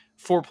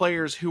 For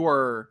players who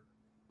are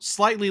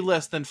slightly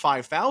less than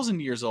 5,000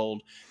 years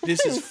old,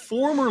 this is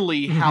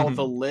formerly how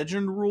the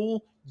legend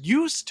rule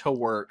used to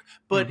work,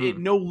 but it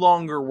no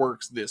longer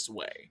works this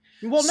way.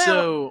 Well, now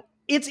So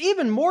it's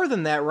even more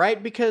than that,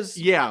 right? Because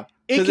yeah,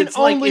 it 'cause can it's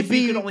like only if be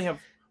you could only have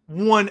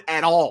one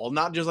at all,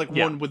 not just like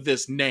Yeah. one with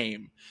this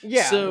name.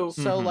 yeah. so-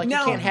 like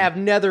Now- you can't have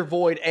Nether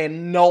Void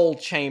and Null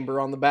Chamber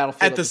on the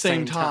battlefield At the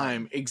same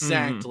time,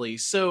 exactly.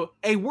 So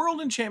a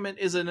world enchantment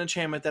is an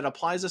enchantment that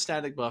applies a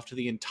static buff to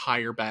the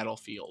entire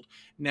battlefield.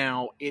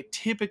 Now, it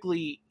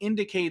typically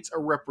indicates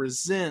or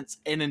represents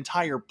an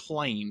entire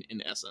plane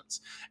in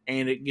essence,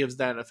 and it gives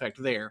that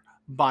effect there.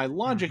 By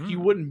logic, you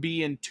wouldn't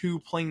be in two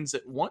planes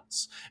at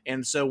once,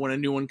 and so when a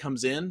new one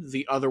comes in,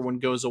 the other one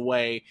goes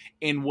away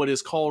in what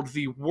is called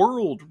the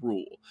world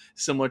rule,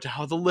 similar to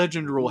how the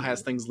legend rule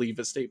has things leave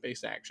as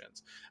state-based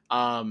actions.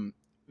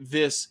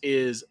 This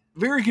is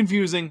very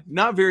confusing,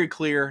 not very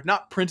clear,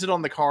 not printed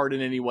on the card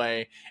in any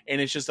way,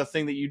 and it's just a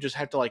thing that you just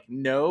have to like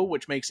know,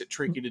 which makes it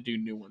tricky to do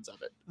new ones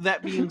of it.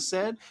 That being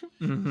said,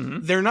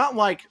 they're not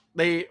like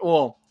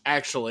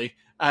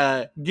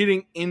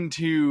getting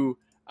into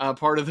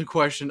part of the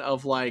question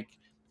of like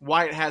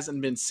why it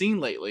hasn't been seen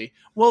lately.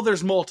 Well,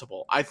 there's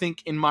multiple. I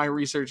think in my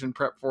research and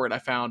prep for it, I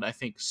found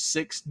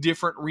 6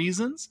 different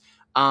reasons.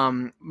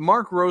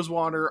 Mark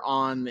Rosewater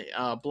on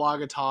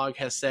Blogatog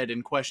has said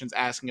in questions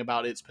asking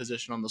about its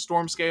position on the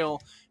Storm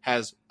scale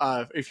has,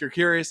 if you're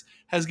curious,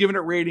 has given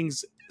it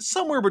ratings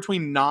somewhere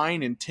between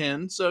 9 and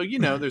 10. So,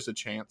 there's a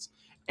chance.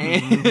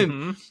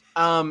 And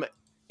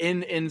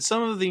in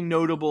some of the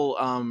notable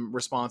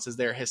responses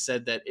there has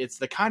said that it's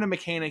the kind of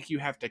mechanic you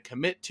have to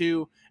commit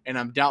to, and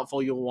I'm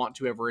doubtful you'll want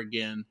to ever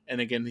again. And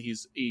again,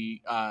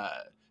 he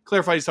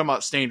clarified he's talking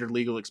about standard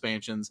legal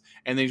expansions,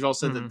 and then he's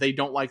also said that they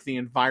don't like the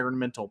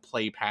environmental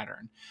play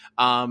pattern.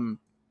 And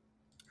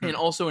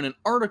also in an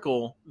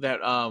article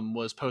that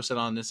was posted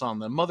on the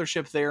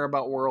mothership there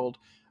about World,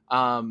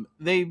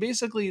 they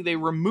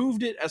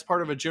removed it as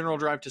part of a general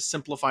drive to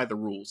simplify the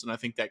rules, and I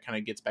think that kind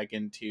of gets back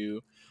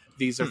into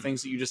these are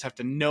things that you just have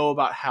to know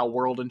about how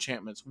world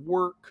enchantments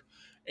work,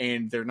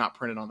 and they're not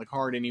printed on the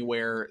card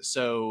anywhere,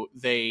 so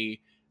they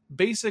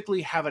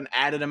basically have an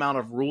added amount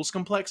of rules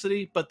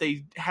complexity, but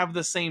they have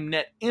the same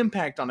net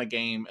impact on a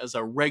game as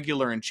a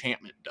regular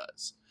enchantment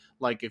does.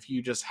 Like if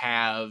you just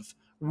have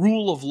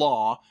Rule of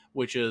Law,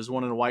 which is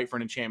 1 and a white for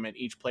an enchantment,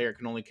 each player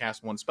can only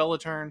cast 1 spell a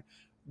turn.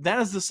 That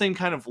is the same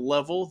kind of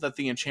level that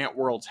the enchant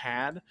worlds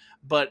had,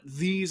 but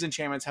these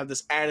enchantments have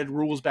this added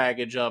rules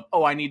baggage of,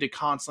 I need to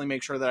constantly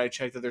make sure that I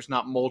check that there's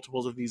not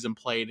multiples of these in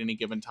play at any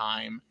given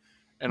time,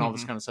 and all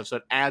this kind of stuff. So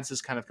it adds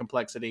this kind of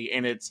complexity,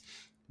 and it's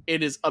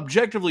it is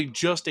objectively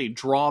just a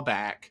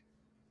drawback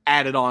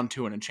added on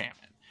to an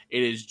enchantment.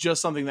 It is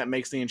just something that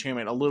makes the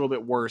enchantment a little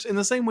bit worse, in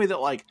the same way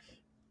that, like,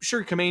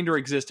 sure, Commander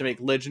exists to make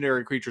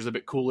legendary creatures a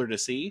bit cooler to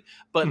see,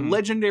 but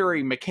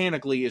legendary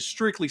mechanically is,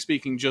 strictly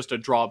speaking, just a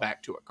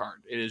drawback to a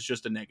card. It is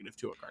just a negative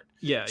to a card.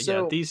 Yeah,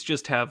 So- these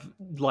just have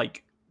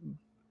like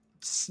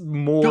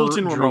more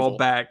Built-in removal.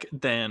 drawback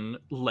than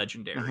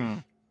legendary,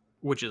 Mhm.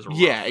 which is rough.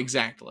 Yeah,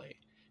 exactly.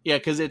 Yeah,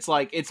 because it's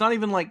like, it's not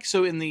even like,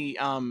 so in the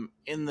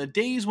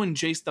days when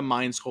Jace the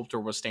Mind Sculptor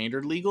was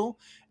standard legal,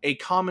 a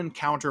common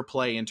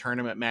counterplay in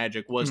tournament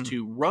Magic was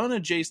to run a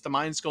Jace the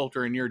Mind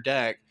Sculptor in your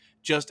deck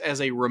just as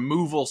a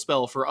removal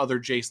spell for other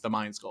Jace the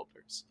Mind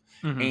Sculptors.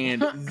 Mhm.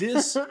 And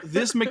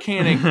this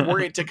mechanic, were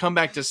it to come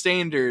back to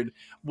standard,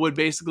 would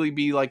basically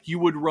be like, you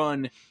would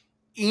run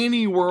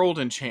any world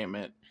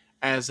enchantment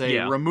as a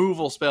Yeah.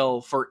 removal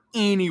spell for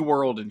any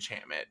world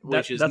enchantment,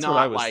 which is that's not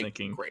what I was like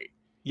thinking. great.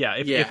 Yeah,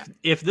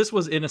 if this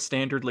was in a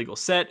standard legal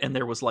set and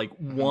there was like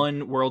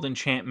one world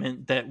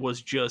enchantment that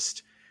was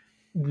just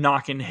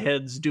knocking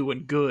heads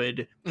doing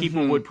good,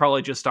 people would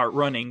probably just start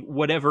running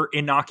whatever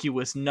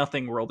innocuous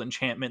nothing world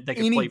enchantment they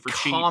could Any play for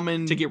cheap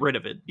common- to get rid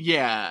of it.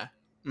 Yeah.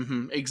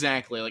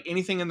 Exactly. Like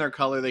anything in their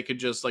color, they could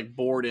just like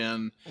board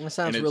in. That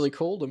sounds it's- really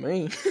cool to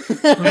me. That's the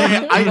thing.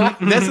 I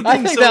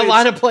think so that it's-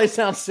 line of play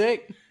sounds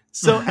sick.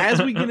 So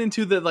as we get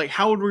into the, like,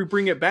 how would we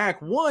bring it back?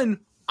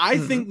 One, I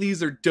think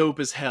these are dope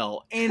as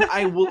hell. And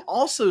I will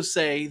also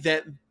say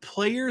that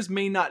players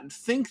may not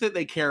think that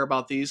they care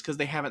about these because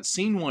they haven't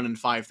seen one in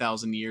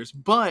 5,000 years.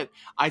 But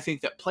I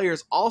think that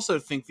players also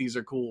think these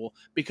are cool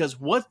because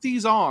what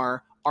these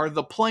are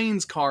the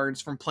Plains cards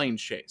from Plains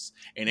Chase.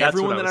 And That's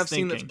everyone what I that was I've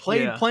seen that's thinking,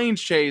 played yeah.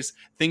 Plains Chase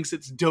thinks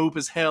it's dope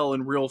as hell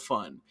and real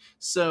fun.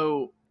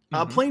 So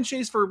Plains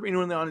Chase, for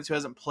anyone in the audience who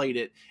hasn't played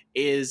it,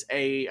 is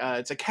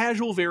it's a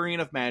casual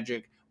variant of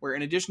Magic where,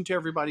 in addition to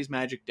everybody's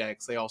Magic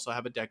decks, they also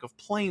have a deck of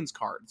Plains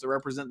cards that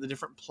represent the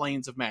different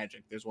planes of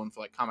Magic. There's one for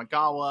like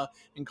Kamigawa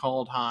and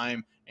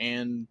Kaldheim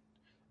and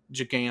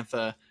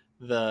Gigantha,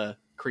 the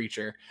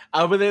creature.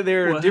 But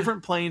there are What?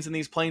 different planes, and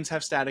these planes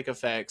have static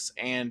effects.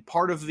 And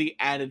part of the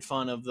added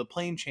fun of the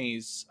Plane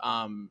Chase,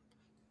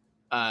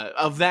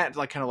 of that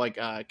like kind of like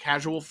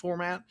casual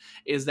format,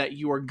 is that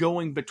you are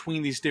going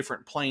between these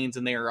different planes,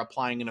 and they are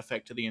applying an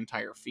effect to the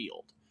entire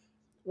field.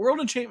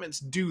 World enchantments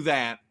do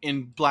that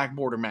in Black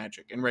Border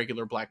Magic, in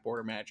regular Black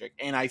Border Magic,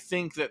 and I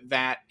think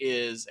that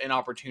is an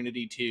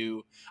opportunity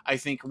to, I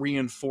think,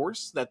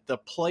 reinforce that the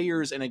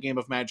players in a game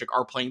of Magic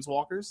are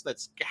planeswalkers.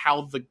 That's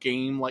how the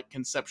game like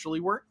conceptually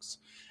works.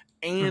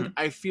 And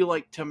I feel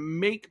like to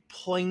make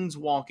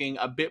planeswalking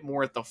a bit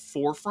more at the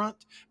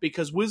forefront,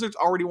 because Wizards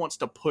already wants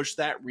to push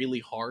that really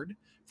hard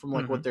from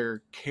like what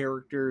their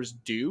characters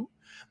do,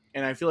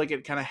 and I feel like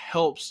it kind of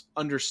helps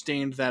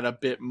understand that a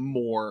bit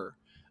more.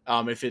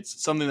 If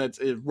it's something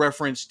that's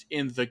referenced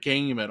in the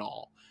game at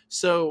all.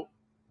 So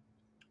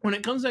when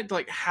it comes back to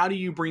like, how do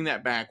you bring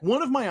that back?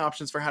 One of my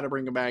options for how to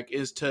bring it back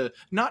is to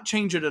not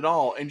change it at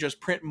all and just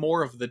print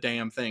more of the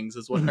damn things,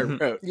 is what I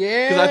wrote.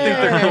 Yeah. Because I think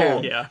they're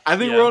cool. Yeah. I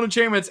think yeah. World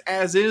Enchantments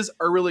as is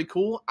are really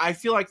cool. I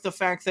feel like the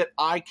fact that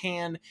I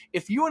can,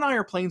 if you and I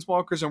are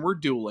planeswalkers and we're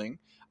dueling,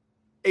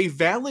 a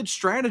valid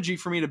strategy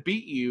for me to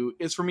beat you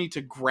is for me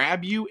to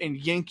grab you and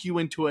yank you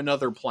into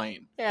another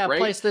plane. Yeah, a right?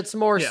 place that's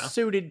more Yeah.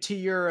 suited to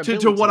your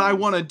to what I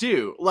abilities. want to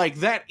do. Like,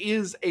 that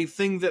is a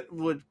thing that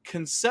would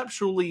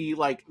conceptually,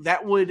 like,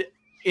 that would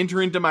enter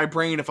into my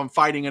brain if I'm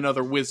fighting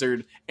another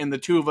wizard and the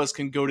two of us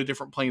can go to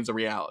different planes of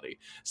reality.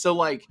 So,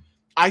 like,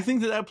 I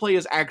think that play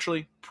is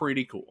actually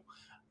pretty cool.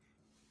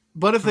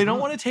 But if they don't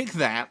want to take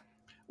that,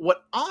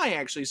 what I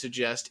actually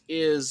suggest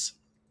is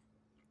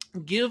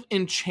give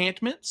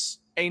enchantments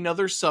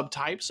another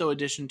subtype, so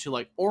addition to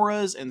like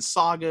auras and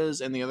sagas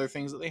and the other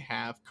things that they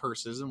have,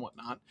 curses and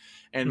whatnot,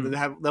 and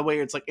that way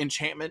it's like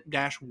enchantment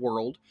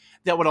world.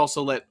 That would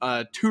also let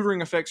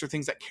tutoring effects or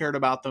things that cared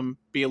about them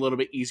be a little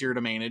bit easier to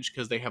manage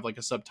because they have like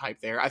a subtype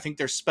there. I think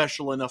they're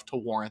special enough to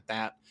warrant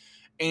that,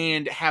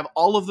 and have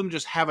all of them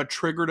just have a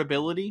triggered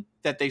ability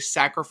that they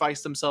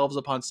sacrifice themselves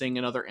upon seeing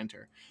another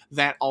enter.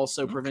 That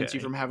also prevents you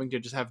Okay. from having to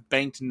just have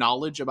banked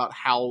knowledge about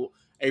how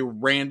a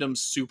random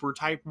super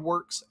type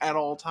works at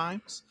all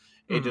times.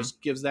 It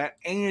just gives that,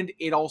 and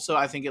it also,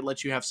 I think it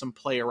lets you have some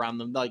play around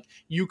them. Like,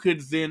 you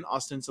could then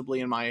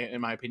ostensibly, in my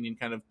opinion,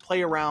 kind of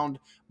play around.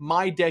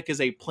 My deck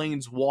is a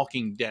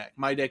planeswalking deck.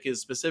 My deck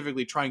is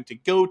specifically trying to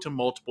go to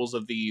multiples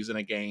of these in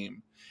a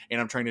game,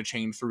 and I'm trying to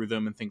chain through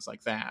them and things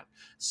like that.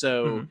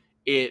 So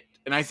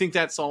and I think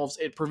that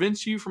it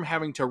prevents you from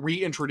having to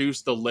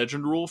reintroduce the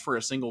legend rule for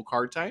a single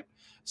card type.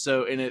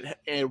 So,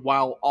 and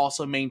while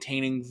also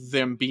maintaining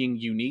them being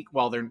unique,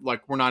 while they're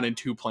like, we're not in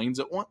two planes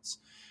at once.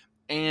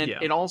 And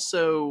it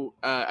also,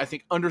 I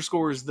think,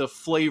 underscores the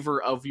flavor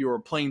of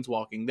your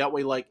planeswalking. That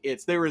way, like,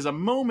 there is a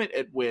moment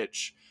at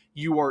which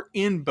you are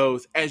in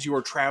both as you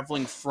are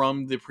traveling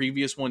from the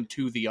previous one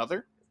to the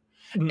other.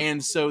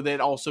 And so that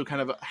also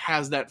kind of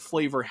has that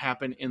flavor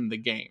happen in the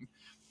game.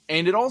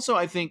 And it also,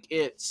 I think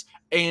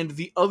and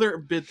the other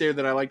bit there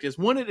that I liked is,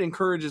 one, it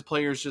encourages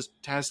players just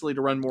tacitly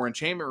to run more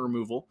enchantment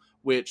removal,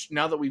 which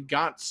now that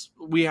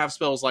we have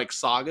spells like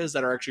Sagas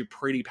that are actually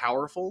pretty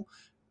powerful,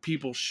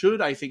 people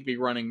should, I think, be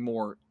running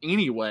more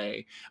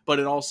anyway. But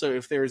it also,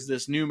 if there's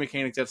this new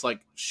mechanic that's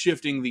like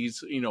shifting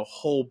these,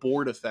 whole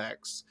board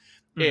effects,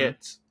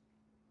 it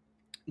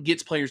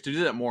gets players to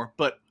do that more.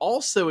 But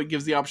also it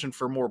gives the option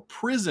for more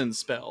prison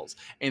spells.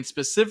 And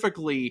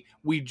specifically,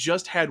 we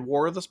just had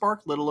War of the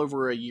Spark little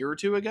over a year or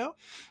two ago,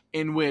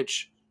 in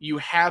which you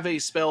have a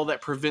spell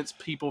that prevents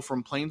people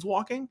from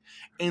planeswalking,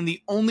 and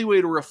the only way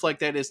to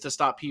reflect that is to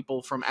stop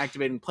people from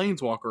activating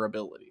planeswalker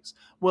abilities.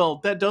 Well,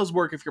 that does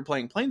work if you're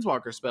playing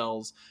planeswalker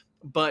spells,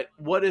 but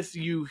what if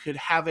you could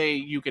have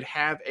a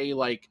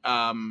like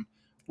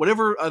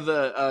whatever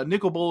the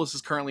Nicol Bolas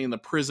is currently in the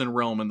prison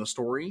realm in the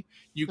story,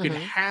 you could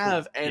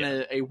have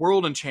a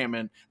world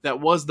enchantment that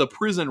was the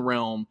prison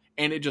realm,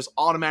 and it just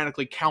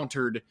automatically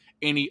countered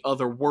any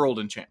other world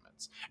enchantments.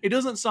 It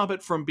doesn't stop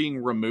it from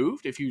being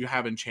removed if you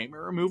have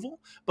enchantment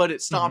removal, but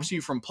it stops you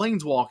from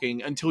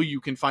planeswalking until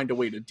you can find a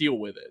way to deal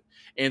with it.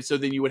 And so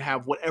then you would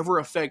have whatever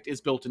effect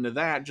is built into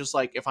that, just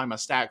like if I'm a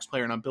Stacks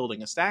player and I'm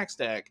building a Stacks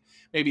deck,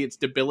 maybe it's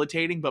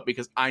debilitating, but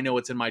because I know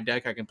it's in my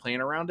deck, I can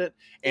plan around it,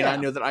 and I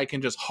know that I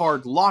can just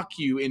hard lock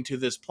you into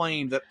this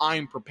plane that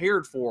I'm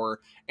prepared for,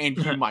 and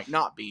you might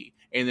not be,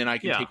 and then I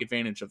can take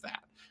advantage of that.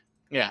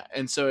 Yeah,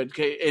 and so it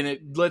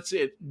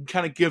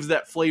kind of gives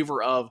that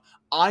flavor of,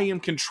 I am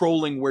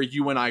controlling where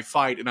you and I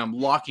fight, and I'm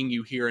locking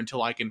you here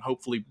until I can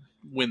hopefully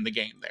win the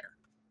game there.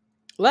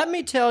 Let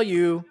me tell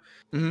you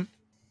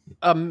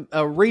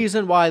a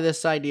reason why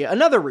this idea,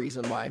 another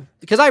reason why,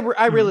 because I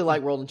really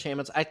like world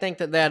enchantments. I think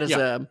that is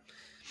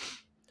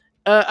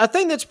a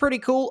thing that's pretty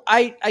cool.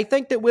 I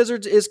think that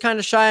Wizards is kind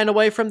of shying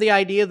away from the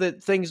idea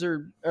that things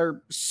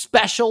are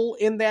special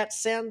in that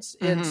sense.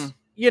 It's,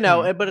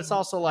 but it's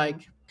also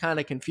like kind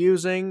of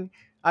confusing,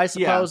 I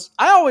suppose.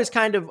 I always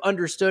kind of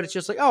understood it's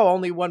just like,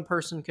 only one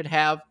person could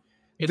have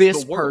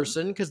this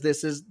person because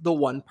this is the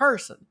one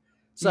person.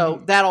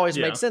 So that always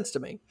makes sense to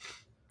me.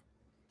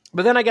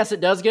 But then I guess it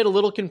does get a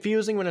little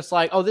confusing when it's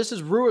like, this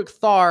is Ruach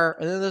Thar,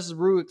 and then this is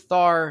Ruach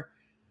Thar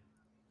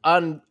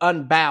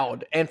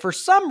unbowed. And for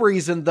some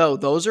reason, though,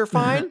 those are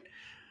fine.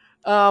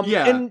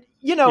 And,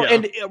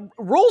 and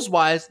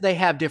rules-wise, they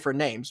have different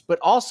names. But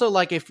also,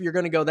 like, if you're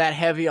going to go that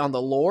heavy on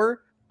the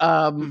lore,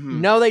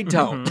 no, they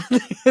don't.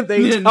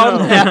 They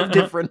don't have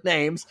different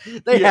names.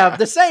 They have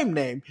the same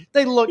name.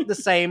 They look the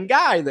same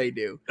guy. They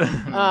do.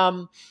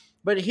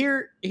 But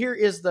here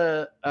is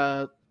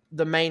the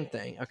main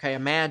thing. Okay,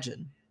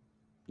 imagine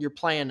you're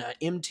playing a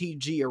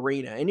MTG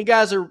Arena, and you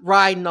guys are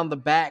riding on the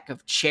back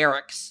of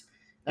Cherax,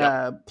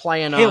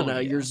 playing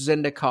on your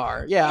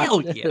Zendikar. Yeah,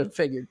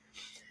 figured.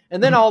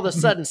 And then all of a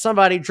sudden,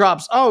 somebody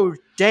drops, oh,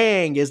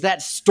 dang, is that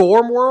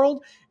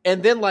Stormworld?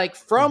 And then, like,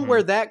 from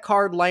where that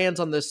card lands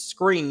on the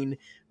screen,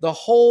 the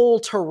whole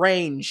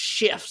terrain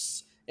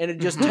shifts, and it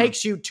just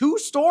takes you to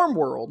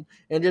Stormworld,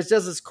 and just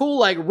does this cool,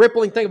 like,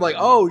 rippling thing of like,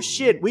 oh,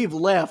 shit, we've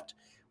left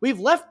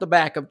the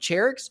back of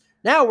Cherax.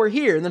 Now we're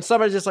here. And then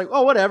somebody's just like,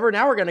 oh, whatever.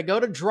 Now we're going to go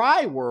to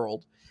Dry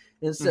World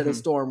instead of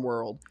Storm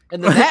World.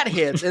 And then that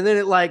hits, and then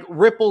it, like,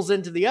 ripples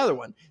into the other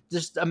one.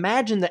 Just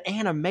imagine the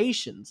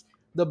animations,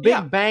 the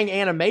big bang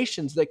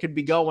animations that could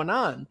be going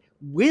on.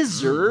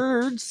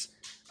 Wizards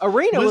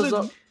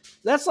Arena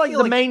that's like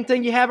the main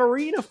thing you have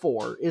Arena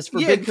for, is for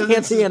big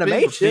fancy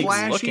animations. Big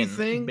flashy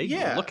thing. Big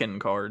looking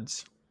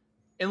cards.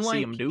 And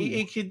like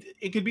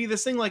it could be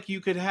this thing, like you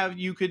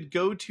could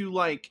go to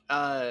like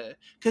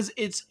because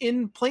it's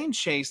in Plane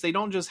Chase, they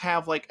don't just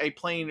have like a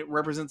plane that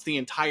represents the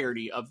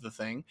entirety of the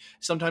thing.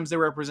 Sometimes they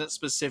represent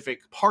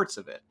specific parts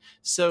of it.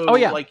 So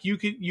like you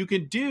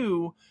could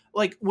do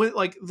like with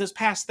like this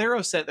past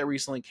Theros set that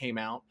recently came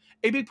out.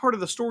 A big part of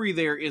the story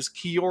there is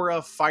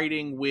Kiora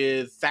fighting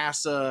with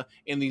Thassa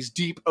in these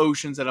deep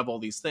oceans that have all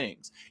these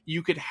things.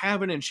 You could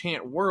have an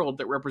enchant world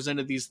that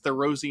represented these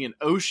Therosian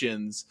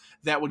oceans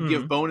that would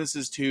give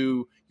bonuses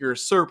to your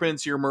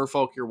serpents, your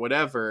merfolk, your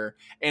whatever.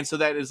 And so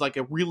that is like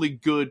a really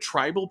good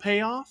tribal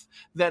payoff.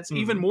 That's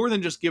even more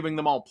than just giving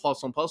them all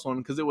 +1/+1,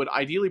 because it would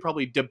ideally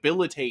probably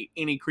debilitate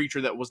any creature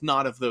that was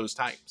not of those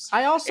types.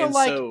 I also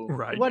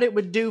what it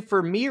would do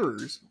for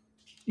mirrors.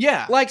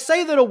 Yeah. Like,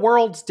 say that a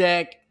Worlds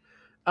deck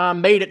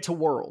made it to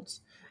Worlds,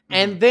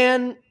 and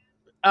then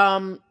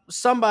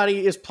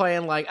somebody is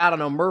playing, like, I don't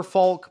know,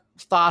 Merfolk,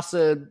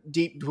 Thassa,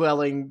 Deep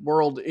Dwelling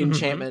World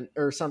Enchantment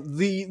or something.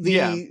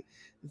 The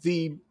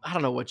I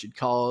don't know what you'd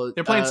call it.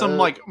 They're playing some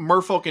like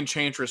Merfolk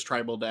Enchantress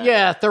tribal deck.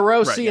 Yeah,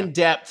 Therosian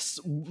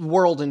Depths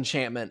World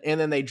Enchantment, and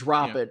then they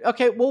drop it.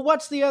 Okay, well,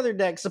 what's the other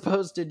deck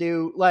supposed to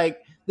do? Like,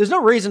 there's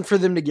no reason for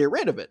them to get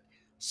rid of it.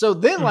 So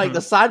then, like,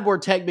 the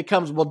sideboard tech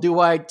becomes, well, do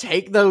I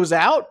take those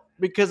out?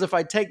 Because if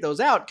I take those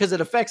out, because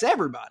it affects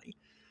everybody.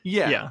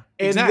 Yeah,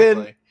 and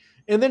exactly.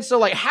 Then so,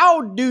 like,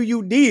 how do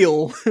you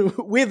deal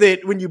with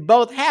it when you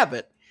both have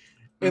it?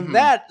 And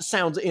that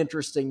sounds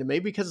interesting to me,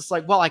 because it's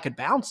like, well, I could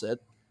bounce it,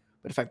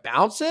 but if I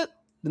bounce it,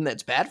 then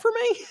that's bad for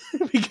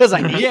me because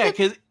I need it.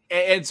 Because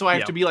and so I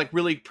have Yeah. to be like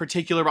really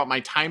particular about my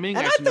timing. And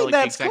I I have to know think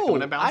like that's exactly cool.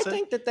 when I bounce it.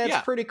 think that's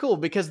Yeah. pretty cool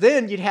because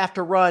then you'd have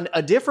to run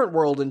a different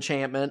world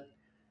enchantment,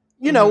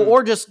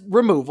 or just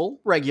removal,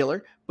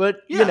 regular.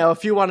 But, Yeah.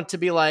 if you wanted to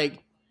be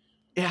like,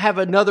 have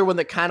another one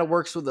that kind of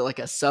works with like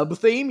a sub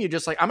theme, you're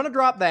just like, I'm going to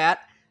drop that,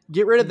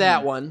 get rid of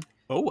that one.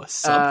 Oh, a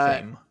sub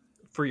theme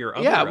for your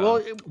other, Yeah,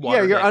 well,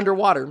 water you're deck.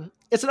 underwater.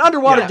 It's an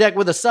underwater Yeah. deck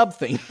with a sub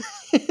theme.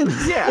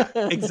 Yeah.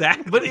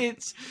 Exactly. But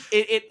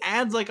it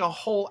adds like a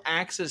whole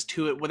axis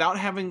to it without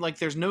having like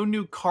there's no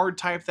new card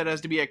type that has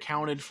to be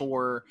accounted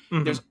for.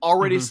 Mhm. There's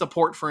already Mhm.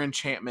 support for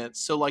enchantments.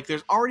 So like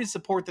there's already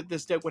support that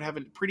this deck would have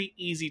a pretty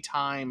easy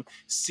time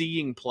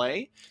seeing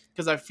play.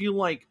 Because I feel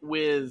like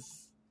with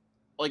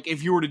like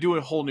if you were to do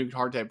a whole new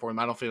card type for them,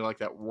 I don't feel like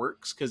that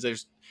works because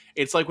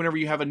it's like whenever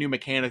you have a new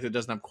mechanic that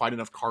doesn't have quite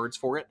enough cards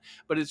for it.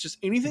 But it's just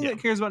anything that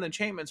cares about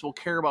enchantments will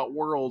care about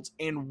worlds,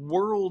 and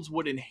worlds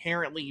would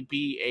inherently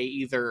be a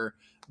either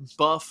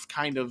buff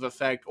kind of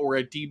effect or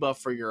a debuff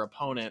for your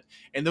opponent,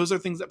 and those are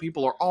things that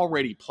people are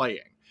already playing.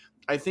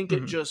 I think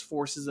it Mhm. just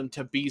forces them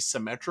to be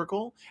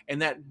symmetrical, and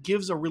that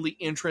gives a really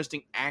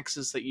interesting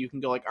axis that you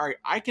can go like, all right,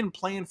 I can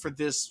plan for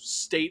this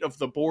state of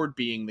the board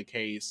being the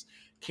case.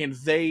 Can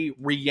they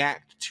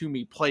react to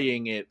me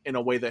playing it in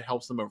a way that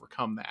helps them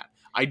overcome that?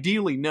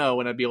 Ideally, no,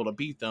 and I'd be able to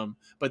beat them.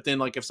 But then,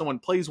 like, if someone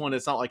plays one,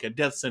 it's not like a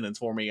death sentence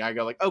for me. I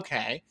go like,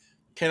 okay,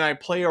 can I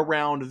play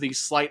around these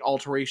slight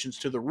alterations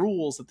to the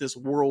rules that this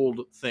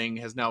world thing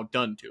has now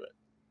done to it?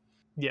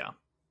 Yeah.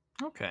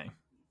 Okay.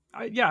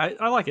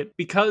 I like it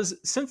because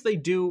since they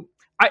do,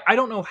 I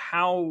don't know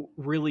how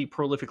really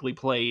prolifically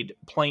played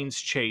Planes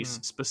Chase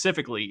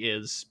specifically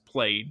is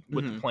played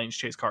with the Planes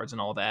Chase cards and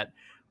all that.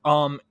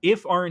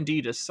 If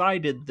R&D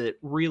decided that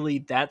really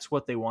that's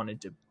what they wanted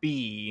to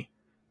be,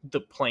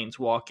 the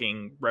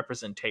planeswalking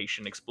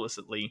representation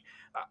explicitly,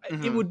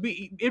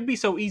 it'd be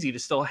so easy to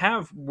still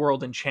have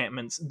world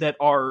enchantments that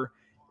are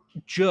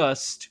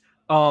just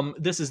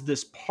this is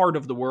this part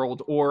of the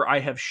world, or I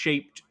have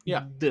shaped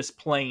this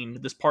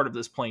part of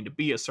this plane to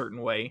be a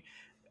certain way.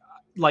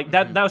 Like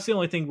that was the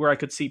only thing where I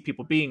could see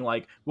people being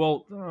like,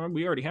 well,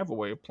 we already have a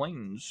way of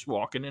planes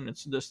walking and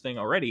it's this thing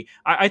already.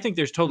 I think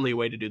there's totally a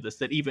way to do this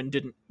that even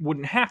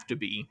wouldn't have to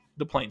be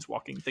the planes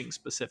walking thing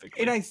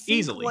specifically. And I think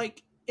easily.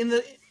 like in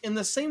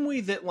the same way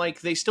that like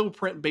they still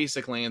print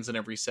basic lands in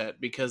every set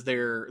because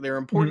they're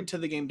important to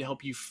the game to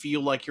help you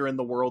feel like you're in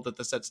the world that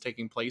the set's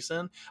taking place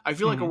in. I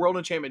feel like a world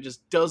enchantment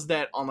just does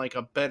that on like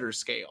a better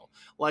scale.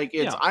 Like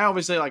I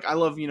obviously like I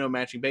love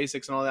matching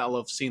basics and all that. I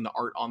love seeing the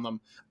art on them.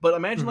 But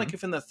imagine like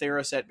if in the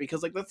Theros set,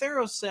 because like the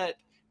Theros set,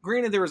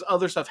 granted there was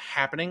other stuff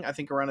happening I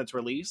think around its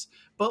release,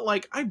 but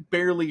like I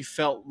barely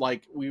felt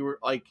like we were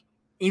like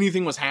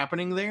anything was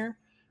happening there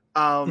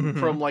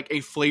from like a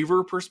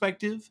flavor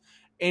perspective.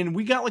 And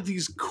we got like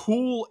these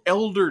cool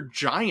elder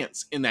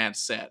giants in that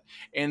set.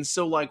 And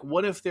so like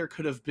what if there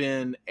could have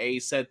been a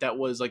set that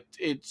was like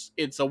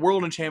it's a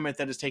world enchantment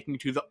that is taking you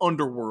to the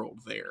underworld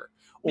there,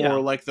 or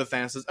like the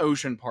Thanasis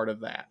Ocean part of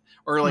that,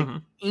 or like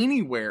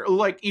anywhere.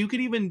 Like you could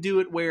even do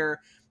it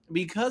where,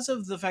 because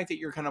of the fact that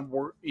you're kind of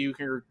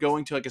you're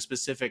going to like a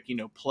specific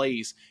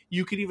place,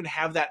 you could even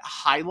have that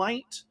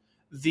highlight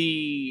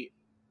the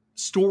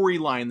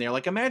storyline there.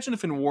 Like imagine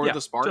if in War of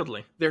the Spark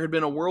there had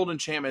been a world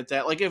enchantment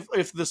that like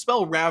if the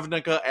spell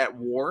Ravnica at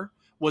War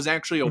was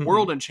actually a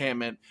world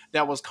enchantment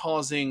that was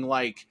causing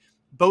like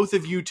both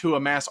of you to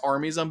amass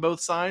armies on both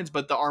sides,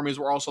 but the armies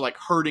were also like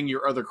hurting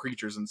your other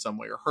creatures in some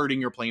way or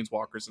hurting your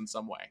planeswalkers in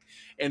some way.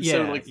 And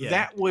so like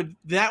that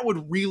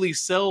would really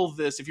sell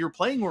this. If you're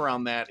playing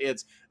around that,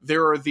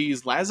 there are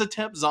these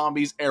Lazotep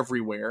zombies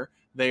everywhere.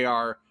 They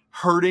are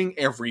hurting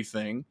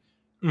everything.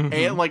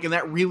 And like, and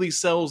that really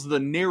sells the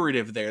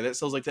narrative there. That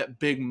sells like that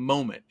big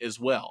moment as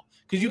well.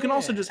 Because you can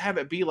also just have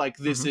it be like,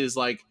 this is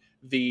like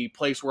the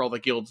place where all the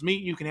guilds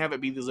meet. You can have it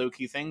be these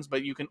low-key things,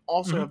 but you can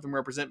also have them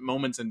represent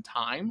moments in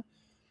time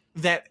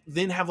that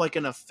then have like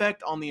an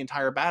effect on the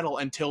entire battle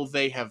until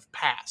they have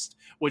passed,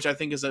 which I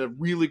think is a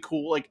really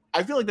cool, like,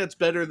 I feel like that's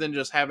better than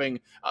just having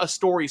a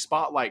story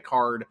spotlight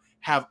card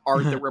have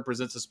art that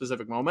represents a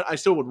specific moment. I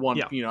still would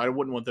want, I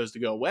wouldn't want those to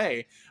go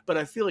away, but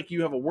I feel like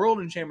you have a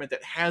world enchantment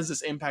that has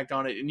this impact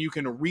on it, and you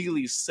can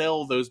really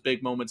sell those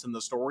big moments in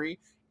the story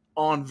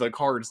on the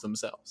cards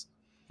themselves.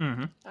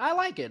 I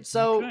like it.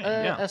 So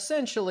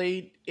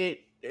essentially,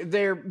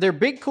 they're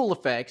big cool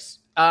effects.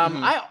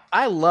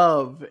 I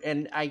love,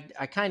 and I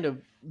kind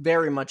of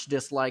very much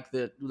dislike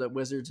that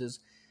Wizards is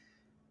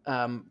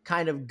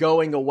kind of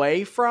going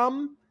away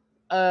from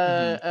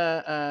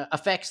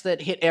effects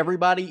that hit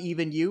everybody,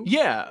 even you.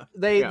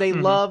 They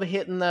love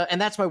hitting and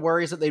that's my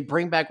worry, is that they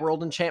bring back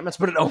world enchantments,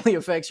 but it only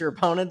affects your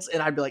opponents,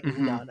 and I'd be like,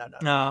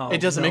 no,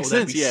 it doesn't make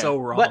sense. So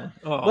wrong.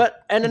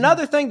 But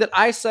another thing that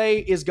I say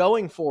is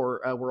going for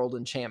world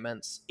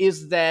enchantments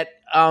is that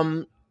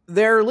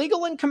they're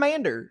legal in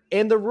Commander,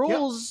 and the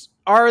rules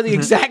are the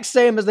exact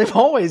same as they've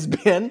always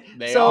been.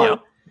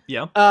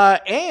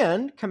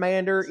 And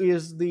Commander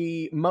is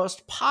the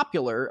most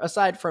popular,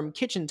 aside from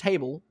Kitchen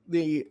Table,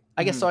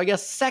 I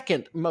guess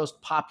second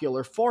most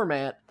popular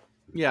format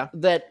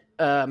that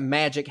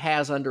Magic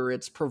has under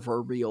its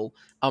proverbial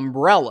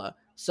umbrella.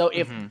 So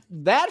if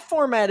that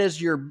format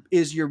is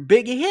your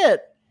big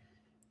hit,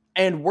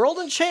 and World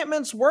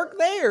Enchantments work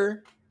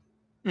there,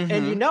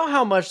 and you know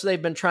how much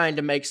they've been trying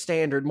to make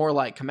Standard more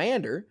like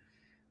Commander,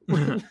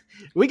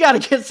 we got to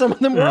get some of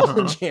them World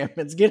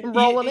Enchantments, get them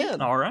rolling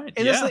in. All right.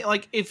 And it's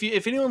like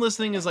if anyone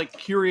listening is like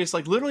curious,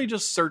 like literally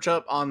just search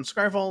up on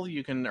Scryfall,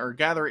 you can, or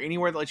Gather,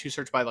 anywhere that lets you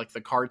search by like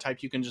the card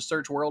type, you can just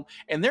search World,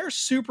 and they're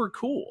super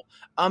cool.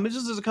 It's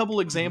just there's a couple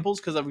examples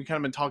because we've kind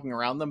of been talking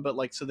around them, but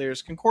like, so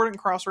there's Concordant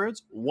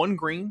Crossroads, 1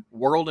 green,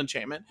 World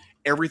Enchantment,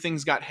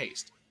 everything's got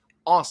haste.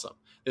 Awesome.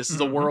 This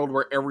is a world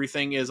where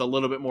everything is a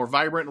little bit more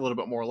vibrant, a little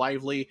bit more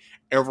lively.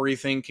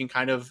 Everything can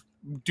kind of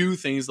do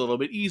things a little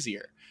bit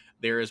easier.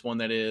 There is one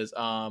that is,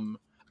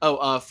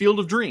 Field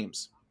of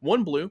Dreams.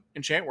 1 blue,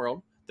 Enchant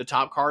World. The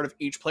top card of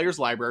each player's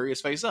library is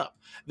face up.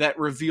 That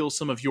reveals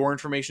some of your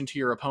information to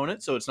your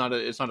opponent, so it's not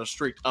a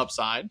strict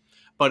upside,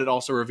 but it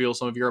also reveals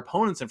some of your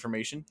opponent's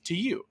information to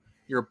you.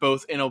 You're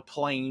both in a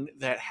plane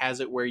that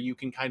has it where you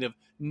can kind of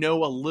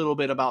know a little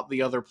bit about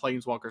the other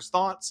planeswalker's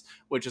thoughts,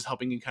 which is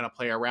helping you kind of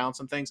play around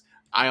some things.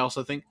 I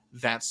also think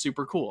that's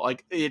super cool.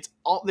 Like,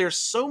 there's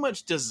so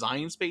much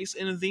design space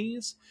in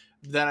these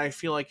that I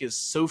feel like is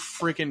so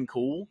freaking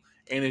cool,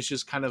 and it's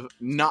just kind of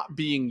not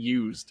being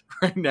used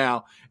right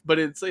now. But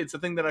it's a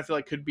thing that I feel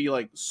like could be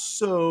like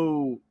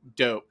so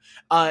dope.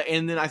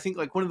 And then I think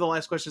like one of the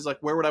last questions, like,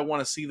 where would I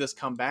want to see this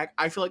come back?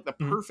 I feel like the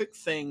perfect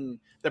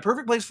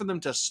place for them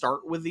to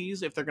start with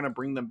these, if they're going to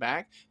bring them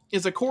back,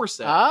 is a core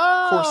set.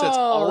 Core sets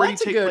already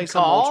take place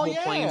on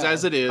multiple planes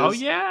as it is. Oh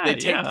yeah, they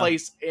take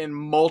place in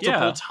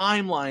multiple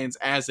timelines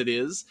as it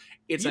is.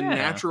 It's a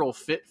natural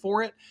fit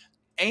for it.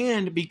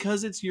 And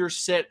because it's your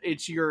set,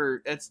 it's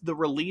the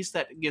release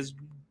that is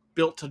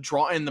built to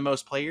draw in the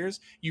most players,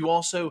 you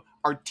also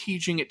are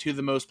teaching it to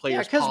the most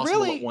players possible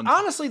really, at one time.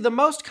 Honestly, the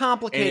most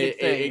complicated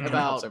thing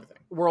about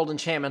World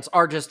Enchantments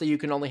are just that you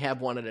can only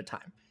have one at a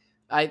time.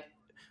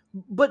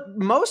 But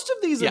most of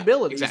these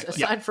abilities,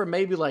 aside from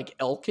maybe like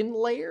Elkin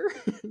Lair,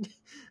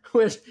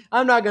 which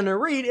I'm not going to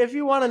read, if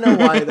you want to know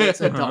why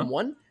that's a dumb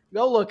one,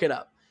 go look it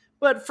up.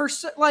 But for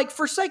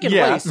Second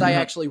Lace, I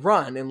actually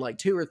run in like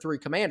 2 or 3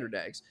 commander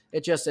decks.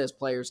 It just says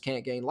players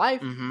can't gain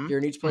life.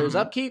 During each player's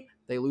upkeep,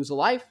 they lose a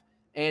life.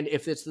 And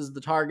if this is the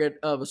target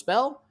of a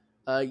spell,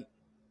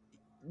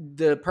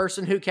 the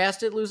person who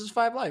cast it loses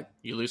 5 life.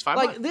 You lose 5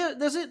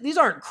 life. These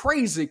aren't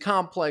crazy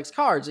complex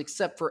cards,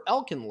 except for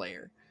Elkin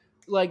Lair.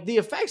 Like, the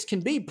effects can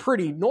be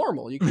pretty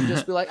normal. You can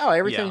just be like, oh,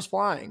 everything's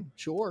flying.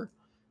 Sure.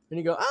 And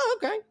you go, oh,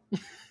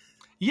 okay.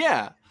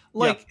 Yeah.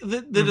 Like,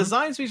 the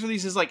design space for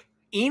these is like,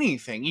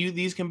 anything.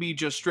 These can be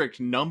just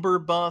strict number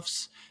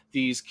buffs.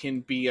 These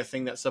can be a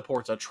thing that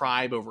supports a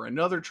tribe over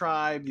another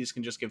tribe. These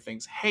can just give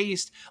things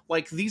haste.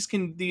 Like, these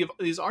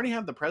already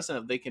have the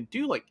precedent. They can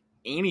do like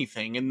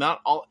anything, and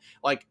not all,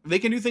 like, they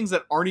can do things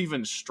that aren't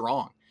even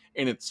strong,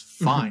 and it's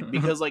fine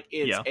because like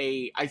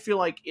I feel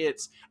like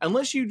it's,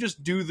 unless you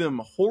just do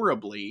them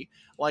horribly,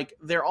 like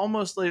they're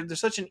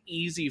such an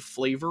easy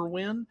flavor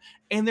win,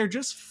 and they're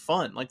just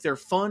fun. Like, they're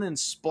fun and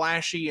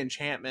splashy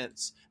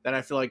enchantments that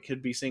I feel like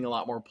could be seeing a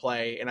lot more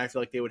play, and I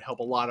feel like they would help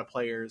a lot of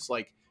players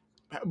like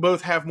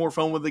both have more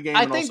fun with the game.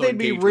 I think they'd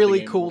be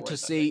really cool to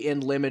see in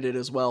Limited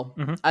as well.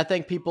 I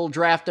think people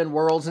drafting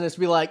Worlds and it's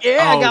be like,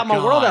 I got my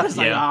World out. It's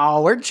like,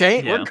 oh, we're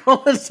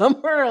going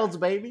somewhere else,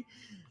 baby.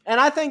 And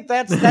I think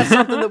that's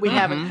something that we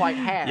haven't quite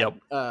had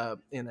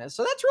in this.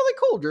 So that's really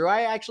cool, Drew.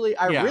 I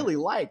really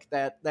like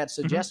that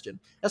suggestion,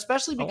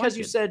 especially because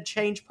you said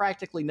change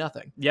practically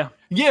nothing. Yeah.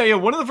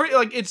 One of the first,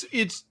 like,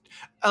 it's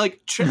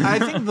like, I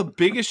think the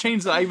biggest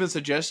change that I even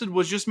suggested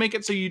was just make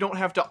it so you don't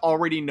have to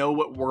already know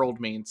what world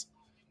means.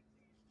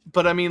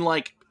 But I mean,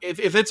 like,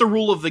 if it's a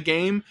rule of the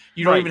game,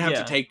 you don't even have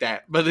to take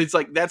that. But it's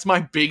like, that's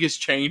my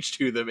biggest change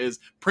to them, is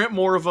print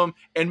more of them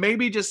and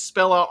maybe just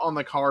spell out on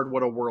the card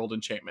what a world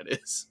enchantment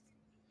is.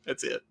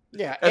 That's it.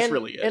 Yeah, that's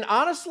really it. And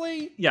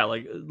honestly,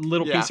 like a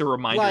little piece of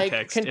reminder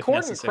text.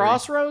 Concordant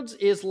Crossroads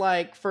is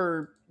like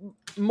for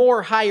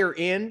more higher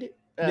end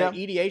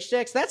EDH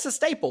decks. That's a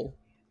staple.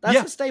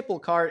 That's a staple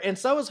card, and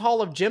so is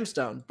Hall of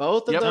Gemstone.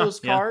 Both of those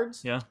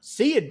cards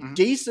see a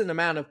decent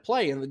amount of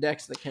play in the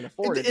decks that can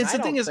afford it. It's the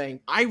thing is,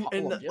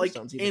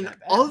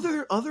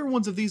 other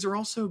ones of these are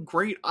also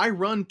great. I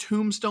run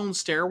Tombstone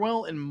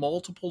Stairwell in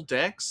multiple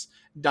decks.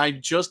 I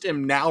just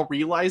am now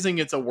realizing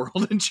it's a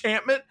world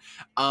enchantment.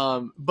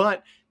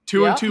 But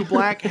 2 and 2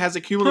 black has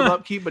a cumulative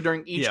upkeep, but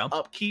during each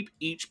upkeep,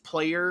 each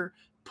player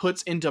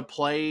puts into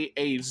play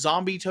a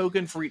zombie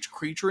token for each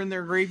creature in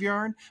their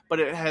graveyard. But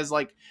it has,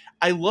 like,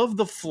 I love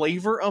the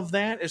flavor of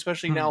that,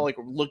 especially now, like,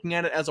 looking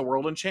at it as a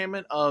world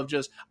enchantment of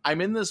just,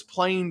 I'm in this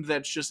plane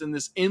that's just in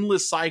this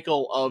endless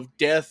cycle of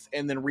death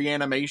and then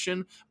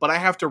reanimation, but I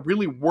have to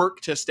really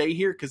work to stay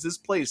here because this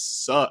place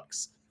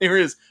sucks. There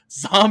is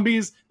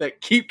zombies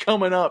that keep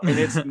coming up, and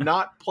it's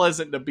not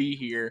pleasant to be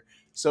here.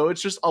 So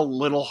it's just a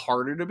little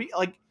harder to be,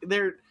 like,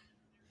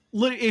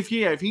 if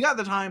you got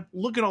the time,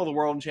 look at all the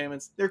world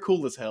enchantments. They're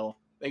cool as hell.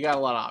 They got a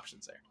lot of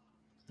options there.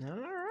 All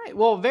right.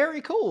 Well,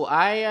 very cool.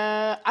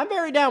 I'm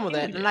very down with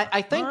that, and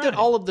I think All that right.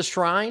 all of the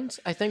shrines.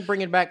 I think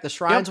bringing back the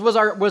shrines was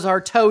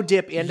our toe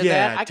dip into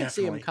that. I can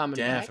see him coming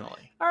back.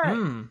 Definitely. All right.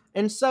 Hmm.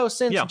 And so,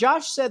 since Yeah.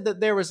 Josh said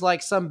that there was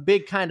like some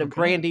big kind of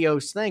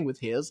grandiose thing with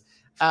his,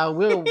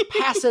 we'll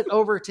pass it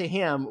over to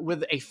him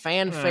with a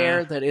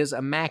fanfare that is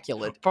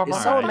immaculate.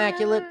 It's so Alright.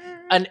 immaculate,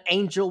 an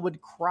angel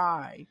would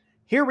cry.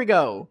 Here we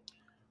go.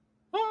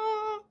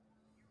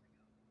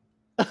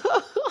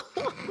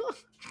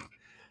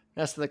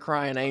 That's the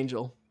crying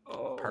angel.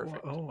 Oh, Perfect.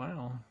 Oh,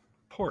 wow.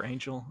 Poor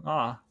Angel.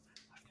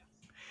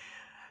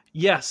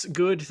 Yes,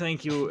 good.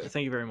 Thank you.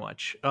 Thank you very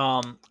much.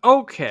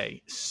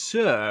 Okay,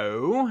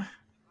 so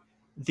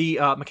the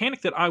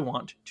mechanic that I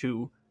want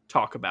to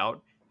talk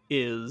about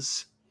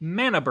is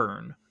mana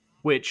burn,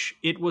 which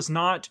it was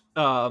not.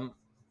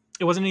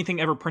 It wasn't anything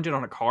ever printed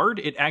on a card.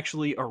 It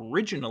actually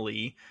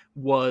originally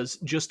was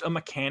just a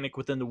mechanic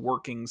within the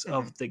workings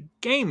of the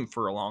game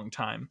for a long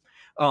time.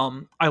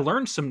 I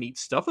learned some neat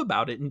stuff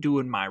about it in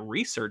doing my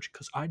research,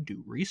 because I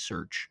do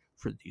research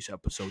for these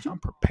episodes. I'm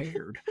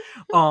prepared.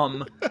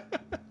 By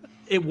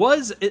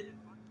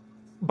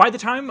the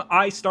time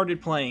I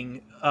started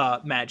playing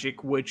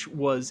Magic, which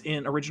was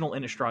in original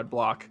Innistrad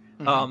block,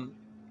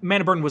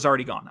 Mana Burn was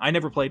already gone. I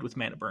never played with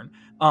Mana Burn.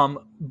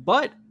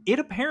 But it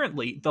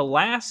apparently, the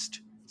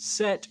last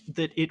set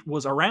that it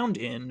was around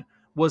in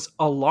was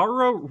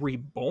Alara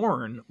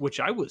Reborn,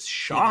 which I was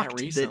shocked that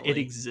it recently.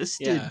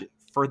 existed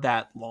for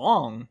that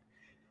long.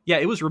 Yeah,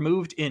 it was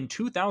removed in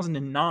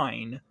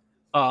 2009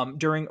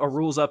 during a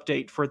rules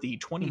update for the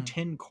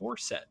 2010 core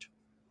set,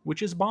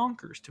 which is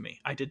bonkers to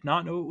me. I did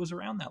not know it was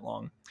around that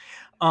long.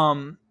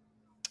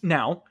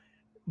 Now,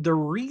 the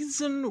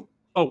reason...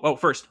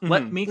 first,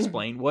 let me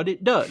explain what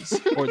it does,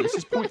 or this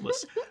is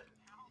pointless.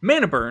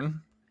 Mana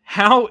Burn,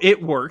 how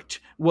it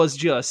worked was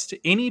just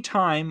any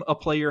time a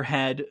player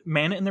had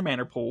mana in their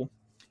mana pool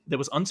that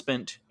was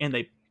unspent and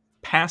they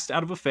passed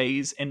out of a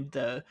phase and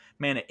the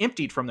mana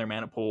emptied from their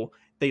mana pool,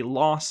 they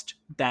lost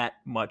that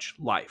much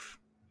life.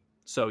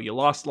 So you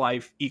lost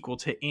life equal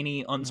to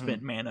any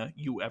unspent mana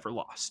you ever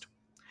lost.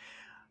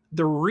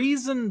 The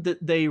reason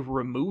that they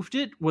removed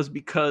it was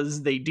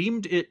because they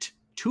deemed it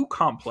too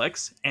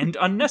complex and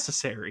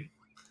unnecessary,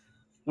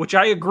 which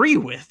I agree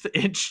with.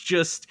 It's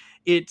just,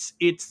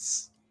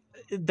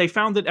 they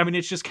found that, I mean,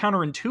 it's just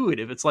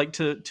counterintuitive. It's like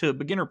to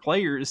beginner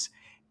players,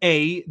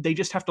 they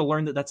just have to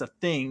learn that that's a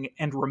thing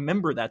and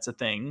remember that's a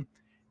thing.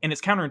 And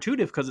it's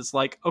counterintuitive because it's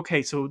like,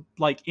 okay, so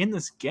like in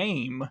this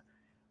game,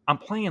 I'm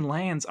playing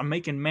lands, I'm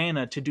making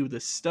mana to do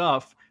this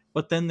stuff,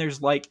 but then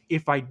there's like,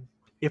 if I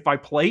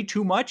play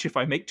too much, if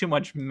I make too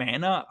much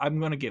mana, I'm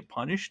going to get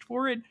punished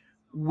for it.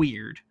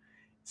 Weird.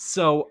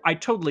 So I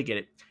totally get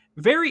it.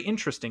 Very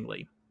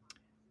interestingly,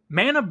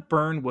 Mana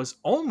Burn was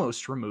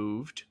almost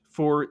removed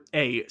for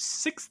a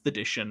 6th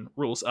edition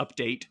rules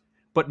update,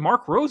 but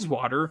Mark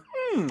Rosewater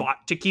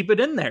fought to keep it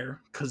in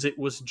there because it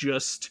was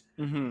just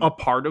a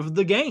part of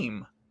the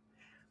game.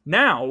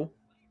 Now,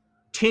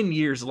 10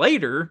 years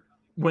later,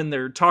 when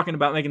they're talking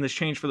about making this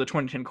change for the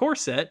 2010 core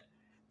set,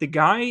 the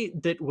guy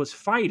that was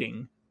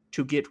fighting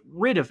to get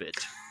rid of it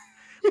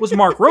was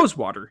Mark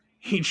Rosewater.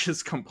 He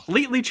just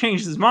completely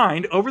changed his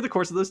mind over the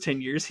course of those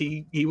 10 years.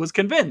 He was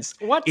convinced.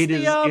 It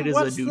is a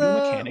new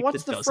mechanic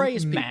that doesn't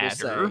phrase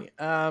matter.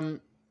 People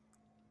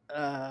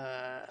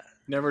say?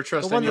 Never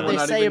trust The one that anyone, they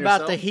not say even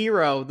about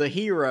yourself. the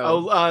hero.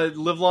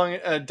 Live long,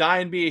 die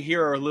and be a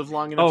hero, or live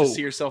long enough to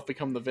see yourself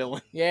become the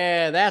villain.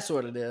 Yeah, that's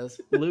what it is.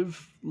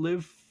 Live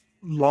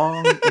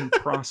long and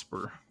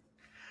prosper.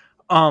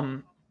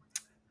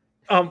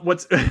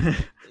 What's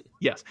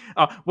yes.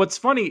 What's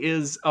funny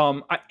is,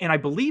 I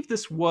believe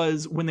this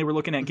was when they were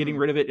looking at getting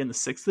rid of it in the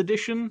 6th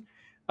edition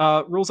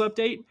rules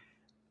update.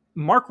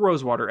 Mark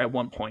Rosewater at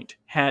one point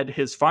had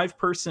his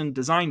 5-person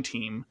design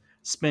team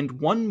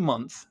spend 1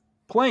 month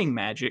playing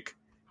Magic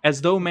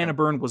as though Mana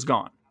Burn was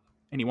gone.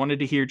 And he wanted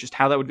to hear just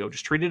how that would go.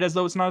 Just treat it as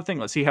though it's not a thing.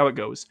 Let's see how it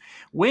goes.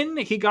 When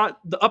he got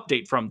the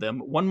update from them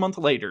 1 month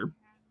later,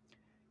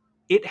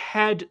 it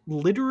had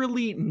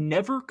literally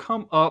never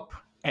come up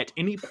at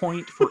any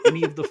point for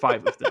any of the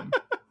 5 of them.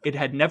 It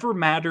had never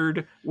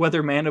mattered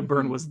whether Mana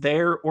Burn was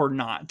there or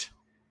not.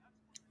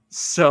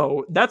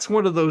 So that's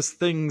one of those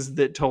things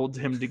that told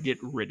him to get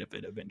rid of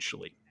it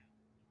eventually.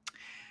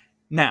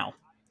 Now,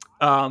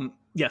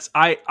 yes,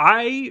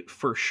 I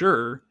for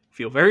sure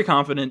feel very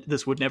confident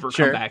this would never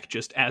come back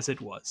just as it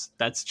was.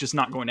 That's just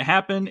not going to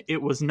happen. It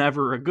was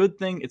never a good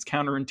thing. It's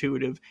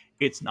counterintuitive.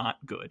 It's not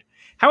good.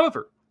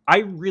 However, I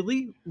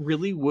really,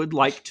 really would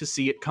like to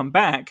see it come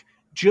back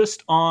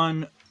just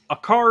on a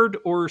card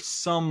or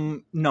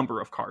some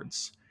number of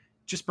cards.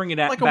 Just bring it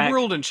back. Like a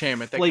world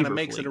enchantment that kind of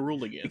makes it a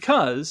rule again.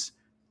 Because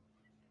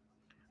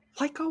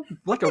like a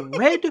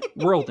red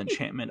world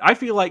enchantment. I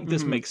feel like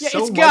this makes so much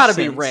sense. It's got to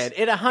be red.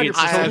 It 100% It's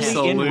totally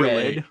Absolutely. in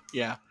red.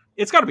 Yeah.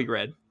 It's got to be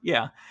red.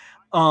 Yeah.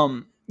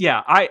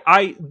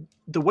 I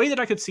the way that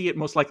I could see it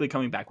most likely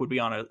coming back would be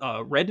on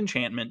a red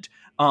enchantment.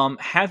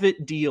 Have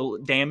it deal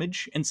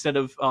damage instead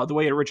of the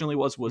way it originally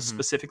was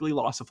specifically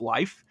loss of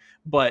life.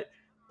 But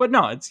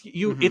no,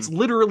 it's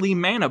literally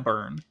Mana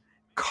Burn.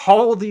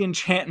 call the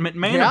enchantment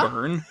Mana Yeah.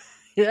 Burn.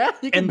 Yeah,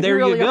 you can And be there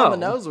you really on the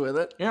go. nose with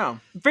it. Yeah.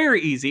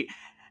 Very easy.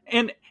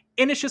 And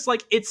it's just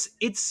like it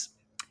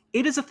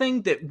is a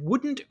thing that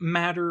wouldn't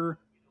matter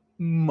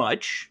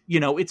much.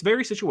 It's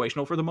very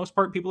situational. For the most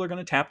part, people are going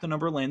to tap the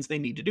number of lands they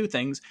need to do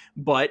things.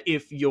 But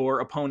if your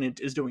opponent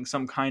is doing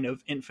some kind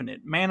of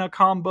infinite mana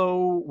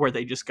combo where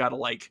they just got to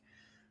like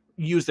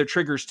use their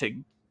triggers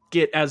to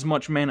get as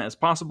much mana as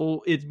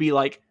possible, it'd be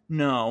like,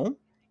 no,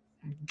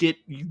 get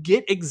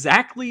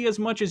exactly as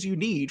much as you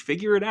need,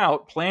 figure it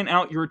out, plan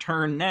out your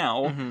turn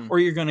now, Mhm. or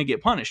you're going to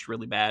get punished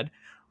really bad.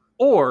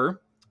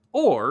 Or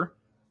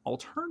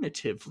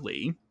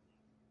alternatively,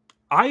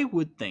 I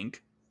would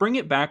think bring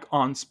it back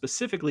on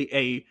specifically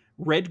a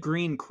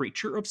red-green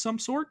creature of some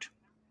sort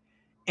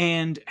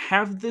and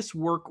have this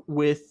work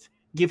with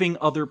giving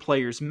other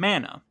players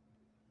mana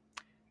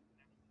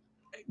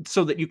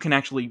so that you can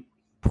actually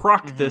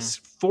proc this,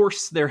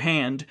 force their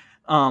hand.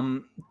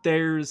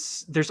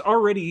 There's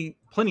already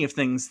plenty of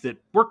things that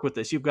work with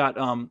this. You've got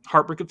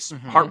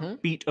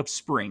Heartbeat of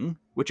Spring,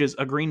 which is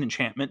a green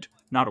enchantment,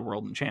 not a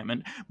world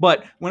enchantment.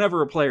 But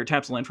whenever a player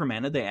taps a land for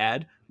mana, they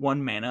add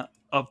 1 mana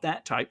of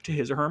that type to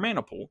his or her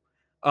mana pool.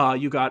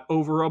 You got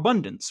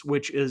Overabundance,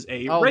 which is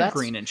a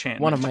red-green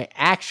enchantment. One of my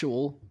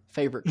actual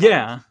favorite cards.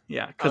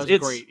 Yeah, because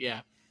That's great.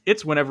 Yeah.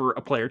 it's whenever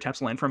a player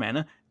taps a land for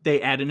mana,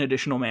 they add an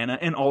additional mana,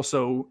 and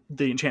also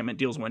the enchantment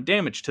deals 1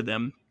 damage to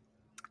them.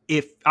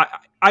 If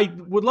I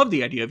would love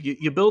the idea of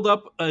you build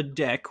up a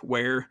deck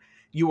where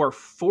you are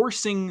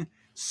forcing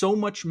so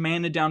much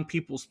mana down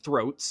people's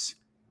throats,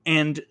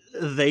 and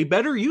they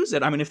better use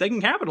it. I mean, if they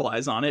can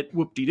capitalize on it,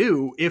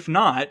 whoop-de-doo. If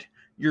not,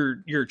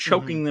 you're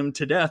choking them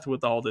to death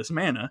with all this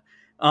mana.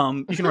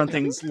 You can run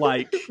things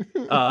like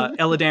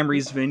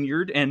Eladamri's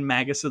Vineyard and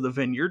Magus of the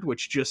Vineyard,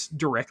 which just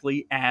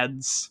directly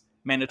adds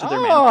mana to their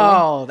mana pool.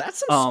 Oh,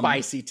 that's some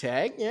spicy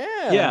tech.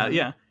 Yeah.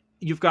 Yeah.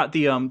 You've got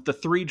the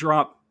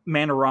 3-drop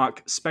Mana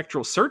Rock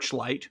Spectral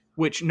Searchlight,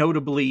 which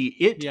notably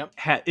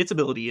its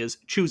ability is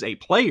choose a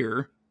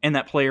player, and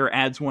that player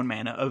adds 1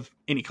 mana of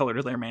any color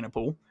to their mana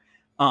pool.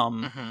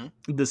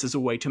 This is a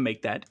way to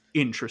make that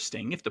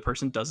interesting. If the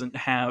person doesn't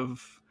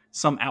have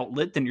some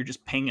outlet, then you're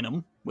just pinging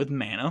them with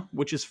mana,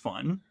 which is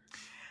fun.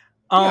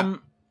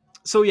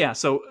 So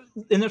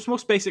in its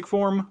most basic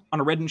form, on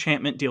a red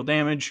enchantment, deal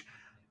damage.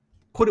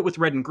 Put it with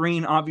red and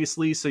green,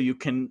 obviously, so you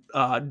can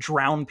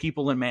drown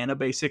people in mana,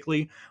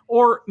 basically.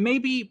 Or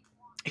maybe,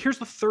 here's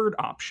the third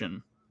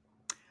option.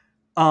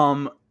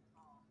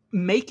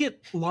 Make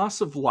it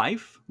Loss of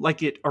Life,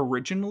 like it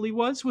originally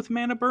was with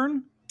Mana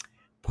Burn.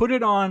 Put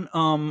it on,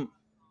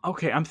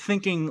 I'm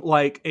thinking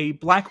like a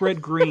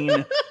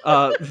black-red-green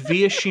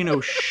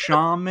Viashino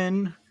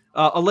Shaman,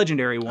 a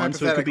legendary one,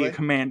 so it could be a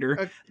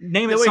commander.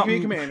 Name it something. Be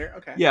a commander.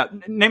 Okay. Yeah,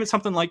 name it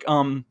something like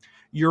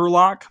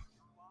Urlock.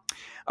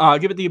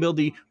 Give it the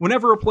ability,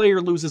 whenever a player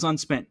loses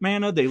unspent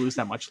mana, they lose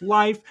that much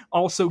life.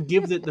 Also,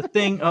 give it the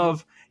thing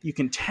of, you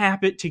can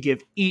tap it to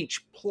give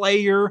each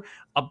player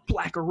a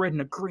black, a red,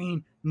 and a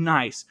green.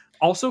 Nice.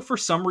 Also, for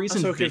some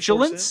reason,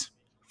 Vigilance.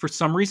 For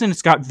some reason,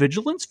 it's got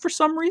Vigilance for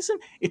some reason.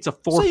 It's a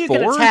 4/4. So you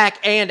can attack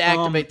and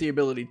activate the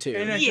ability too.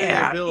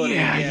 Yeah.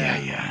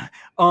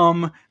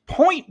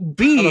 Point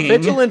being...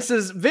 Vigilance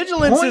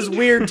is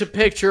weird to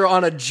picture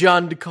on a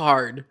Jund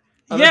card.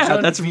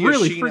 That's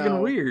really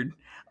freaking weird.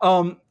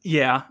 I mean,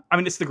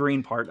 it's the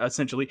green part,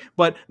 essentially.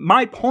 But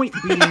my point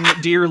being,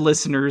 dear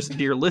listeners,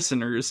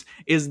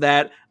 is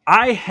that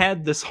I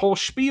had this whole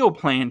spiel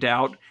planned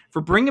out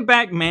for bringing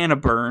back Mana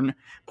Burn,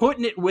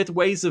 putting it with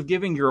ways of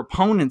giving your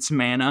opponents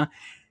mana,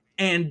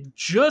 and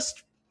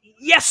just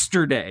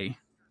yesterday,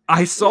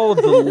 I saw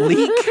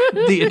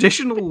the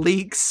additional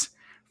leaks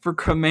for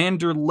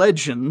Commander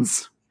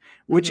Legends,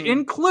 which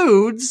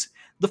includes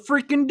the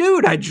freaking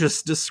dude I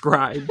just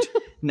described.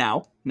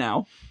 Now,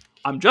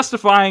 I'm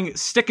justifying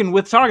sticking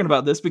with talking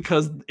about this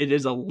because it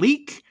is a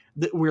leak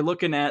that we're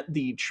looking at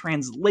the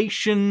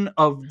translation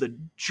of the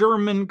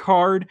German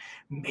card.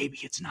 Maybe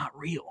it's not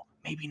real.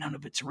 Maybe none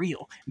of it's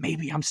real.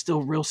 Maybe I'm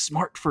still real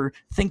smart for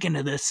thinking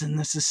of this, and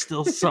this is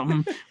still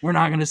something we're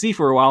not going to see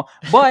for a while.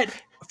 But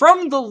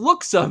from the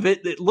looks of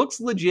it, it looks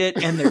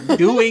legit, and they're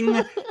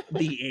doing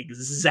the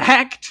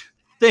exact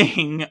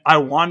thing I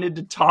wanted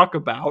to talk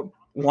about,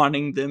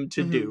 wanting them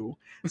to do.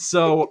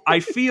 So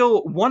I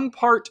feel one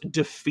part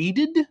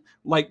defeated,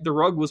 like the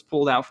rug was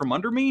pulled out from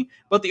under me,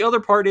 but the other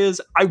part is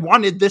I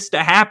wanted this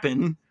to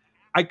happen.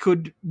 I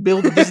could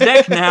build this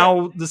deck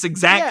now, this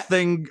exact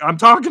thing I'm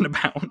talking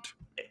about.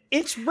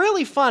 It's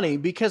really funny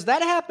because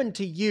that happened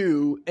to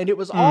you, and it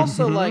was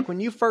also like when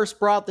you first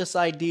brought this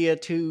idea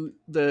to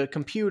the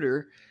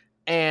computer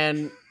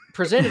and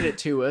presented it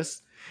to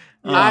us.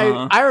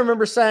 I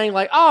remember saying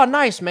like, "Oh,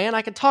 nice, man!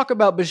 I can talk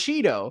about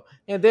Bushido."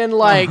 And then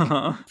like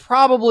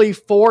probably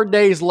 4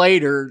 days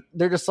later,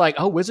 they're just like,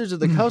 "Oh, Wizards of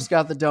the Coast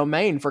got the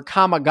domain for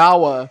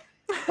Kamigawa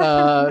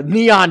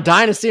Neon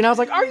Dynasty," and I was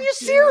like, "Are you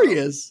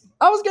serious?"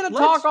 I was going to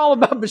talk all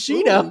about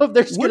Bushido if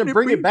they're just going to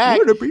bring it back.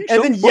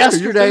 And then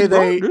yesterday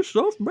they this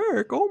stuff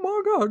back. Oh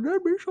my god,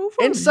 that'd be so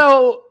funny. And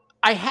so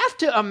I have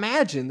to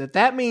imagine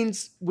that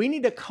means we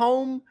need to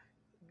comb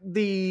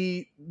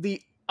the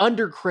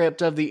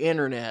undercrypt of the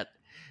internet,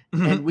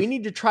 and we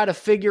need to try to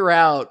figure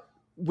out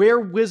where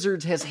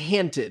Wizards has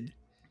hinted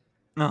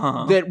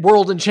that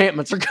world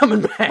enchantments are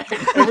coming back.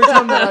 Every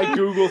time that I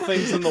Google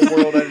things in the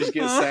world, I just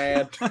get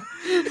sad.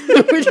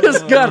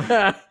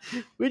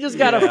 we just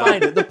gotta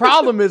find it. The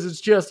problem is,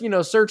 it's just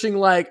searching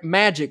like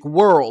Magic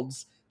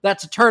Worlds.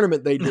 That's a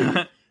tournament they do.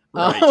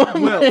 Right.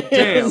 Well,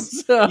 damn.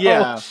 So,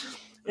 Yeah.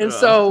 And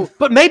so,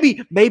 but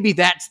maybe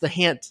that's the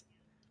hint.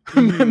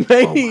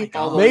 maybe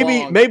God.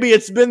 maybe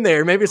it's been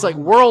there. Maybe it's like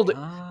world,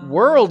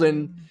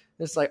 and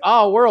it's like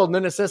world, and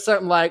then it says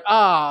something like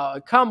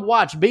come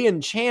watch Be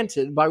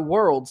Enchanted by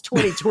Worlds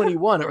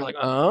 2021. And we're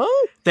like,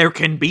 there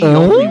can be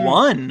only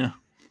one.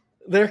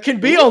 There can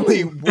be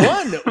only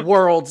one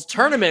Worlds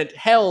tournament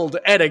held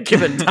at a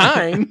given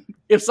time.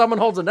 If someone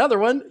holds another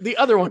one, the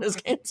other one is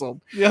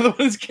canceled. The other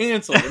one is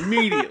canceled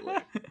immediately.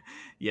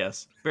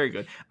 Yes, very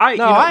good. I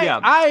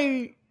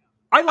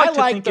like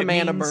think the it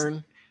mana means-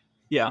 burn.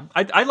 Yeah,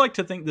 I like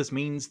to think this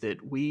means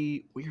that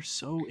we're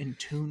so in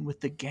tune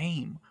with the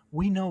game.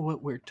 We know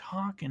what we're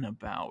talking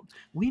about.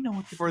 We know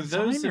what the For those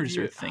of designers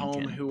you are at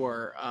thinking. home who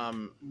are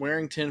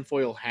wearing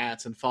tinfoil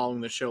hats and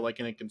following the show like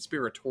in a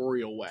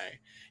conspiratorial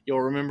way,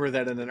 you'll remember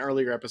that in an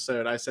earlier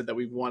episode I said that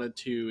we wanted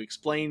to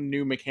explain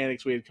new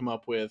mechanics we had come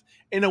up with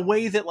in a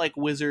way that, like,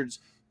 Wizards,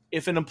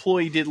 if an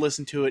employee did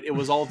listen to it, it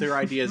was all their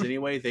ideas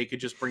anyway. They could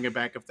just bring it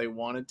back if they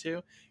wanted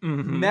to.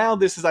 Mhm. Now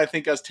this is, I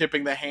think, us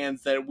tipping the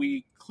hands that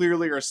we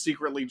clearly are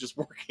secretly just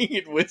working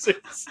at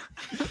Wizards.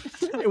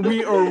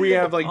 we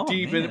have like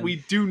man.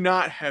 we do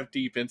not have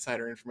deep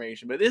insider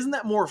information. But isn't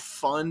that more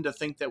fun to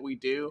think that we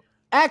do?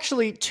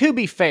 Actually, to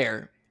be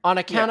fair, on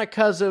account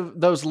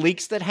of those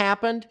leaks that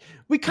happened,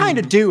 we kind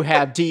of do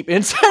have deep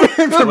insider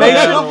information,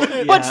 Well,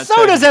 but yeah, so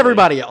does technically.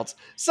 everybody else.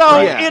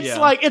 So Yeah. it's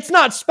like, it's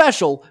not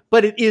special,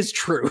 but it is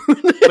true.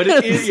 But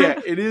it is,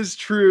 it is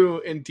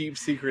true and deep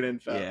secret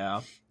info.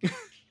 Yeah.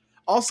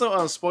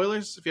 Also,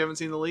 spoilers if you haven't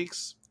seen the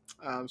leaks.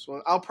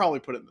 I'll probably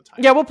put it in the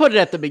title. Yeah, we'll put it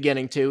at the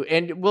beginning too,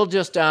 and we'll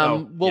just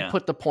we'll yeah.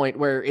 put the point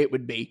where it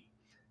would be.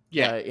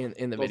 Yeah. In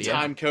the Little video.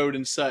 time code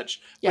and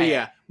such. Yeah, But yeah.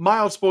 yeah,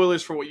 mild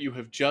spoilers for what you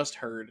have just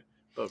heard,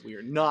 but we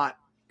are not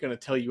going to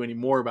tell you any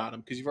more about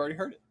them because you've already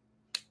heard it.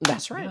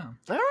 That's right. Yeah.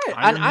 All right.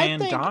 Iron And I Man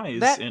think dies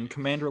that in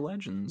Commander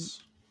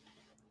Legends.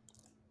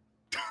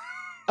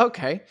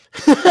 okay.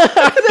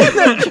 I think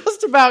that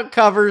just about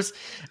covers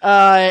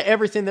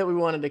everything that we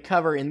wanted to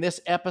cover in this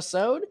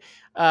episode.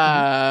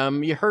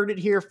 You heard it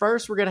here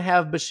first. We're gonna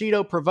have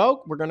Bushido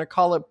Provoke. We're gonna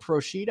call it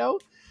Prosciutto.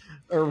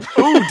 Or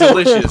Ooh,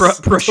 delicious.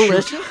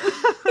 delicious.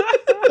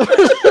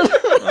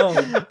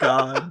 Oh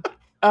God.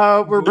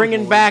 We're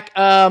bringing Lord. back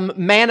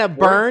Mana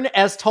Burn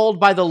as told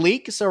by the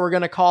leak, so we're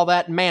going to call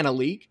that Mana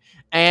Leak.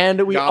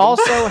 And we Got 'em.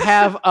 also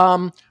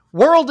have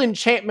World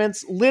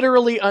Enchantments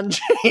literally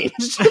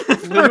unchanged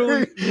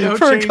Literally no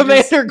for changes.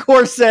 Commander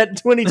Core Set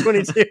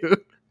 2022.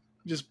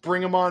 Just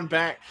bring them on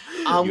back.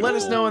 Let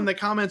us know in the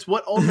comments,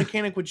 what old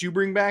mechanic would you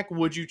bring back?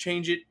 Would you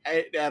change it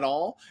at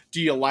all?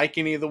 Do you like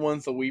any of the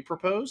ones that we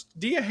proposed?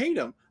 Do you hate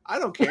them? I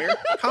don't care.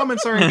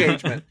 Comments are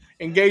engagement.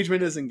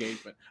 Engagement is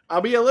engagement.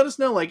 But yeah, let us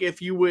know, like,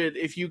 if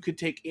you could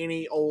take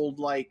any old,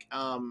 like,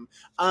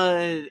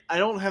 I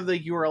don't have the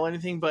URL or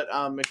anything, but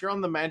if you're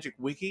on the Magic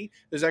Wiki,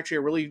 there's actually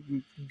a really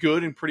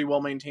good and pretty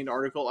well maintained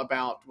article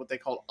about what they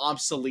call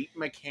obsolete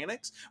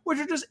mechanics, which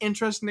are just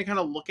interesting to kind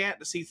of look at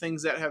to see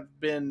things that have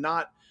been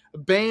not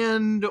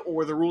banned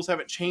or the rules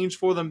haven't changed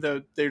for them,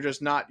 though they're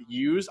just not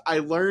used. I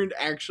learned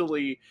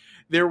actually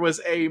there was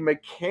a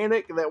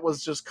mechanic that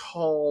was just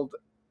called,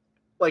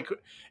 like,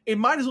 it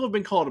might as well have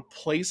been called a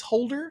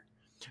placeholder,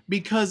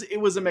 because it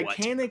was a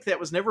mechanic that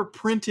was never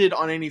printed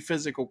on any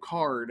physical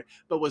card,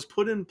 but was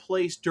put in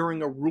place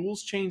during a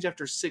rules change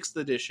after 6th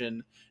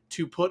edition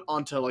to put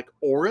onto, like,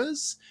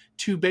 auras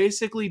to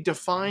basically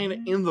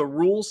define in the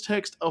rules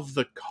text of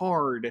the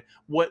card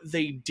what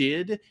they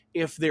did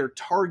if their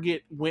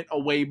target went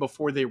away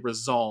before they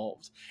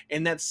resolved.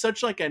 And that's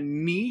such, like, a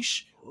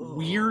niche,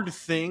 weird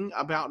thing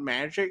about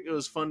Magic. It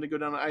was fun to go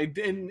down. I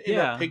didn't end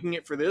up picking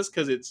it for this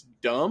because it's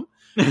dumb,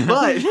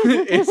 but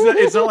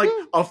it's not like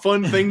a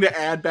fun thing to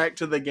add back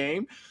to the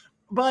game.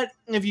 But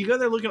if you go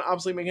there looking at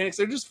obsolete mechanics,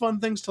 they're just fun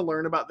things to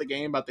learn about the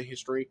game, about the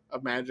history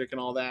of Magic and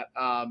all that.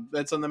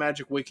 That's on the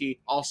Magic Wiki.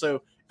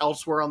 Also,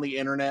 elsewhere on the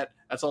internet,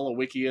 that's all a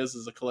wiki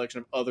is a collection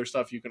of other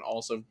stuff you can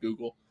also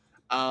Google.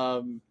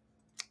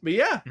 But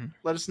yeah,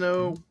 let us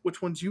know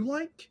which ones you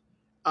like.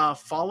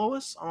 Follow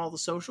us on all the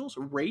socials.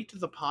 Rate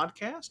the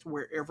podcast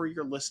wherever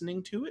you're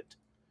listening to it.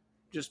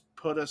 Just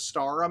put a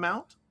star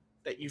amount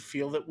that you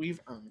feel that we've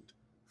earned.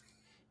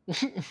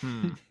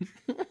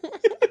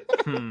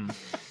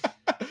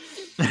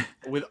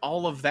 With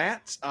all of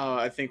that,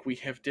 I think we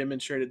have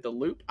demonstrated the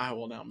loop. I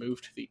will now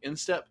move to the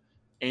instep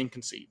and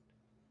concede.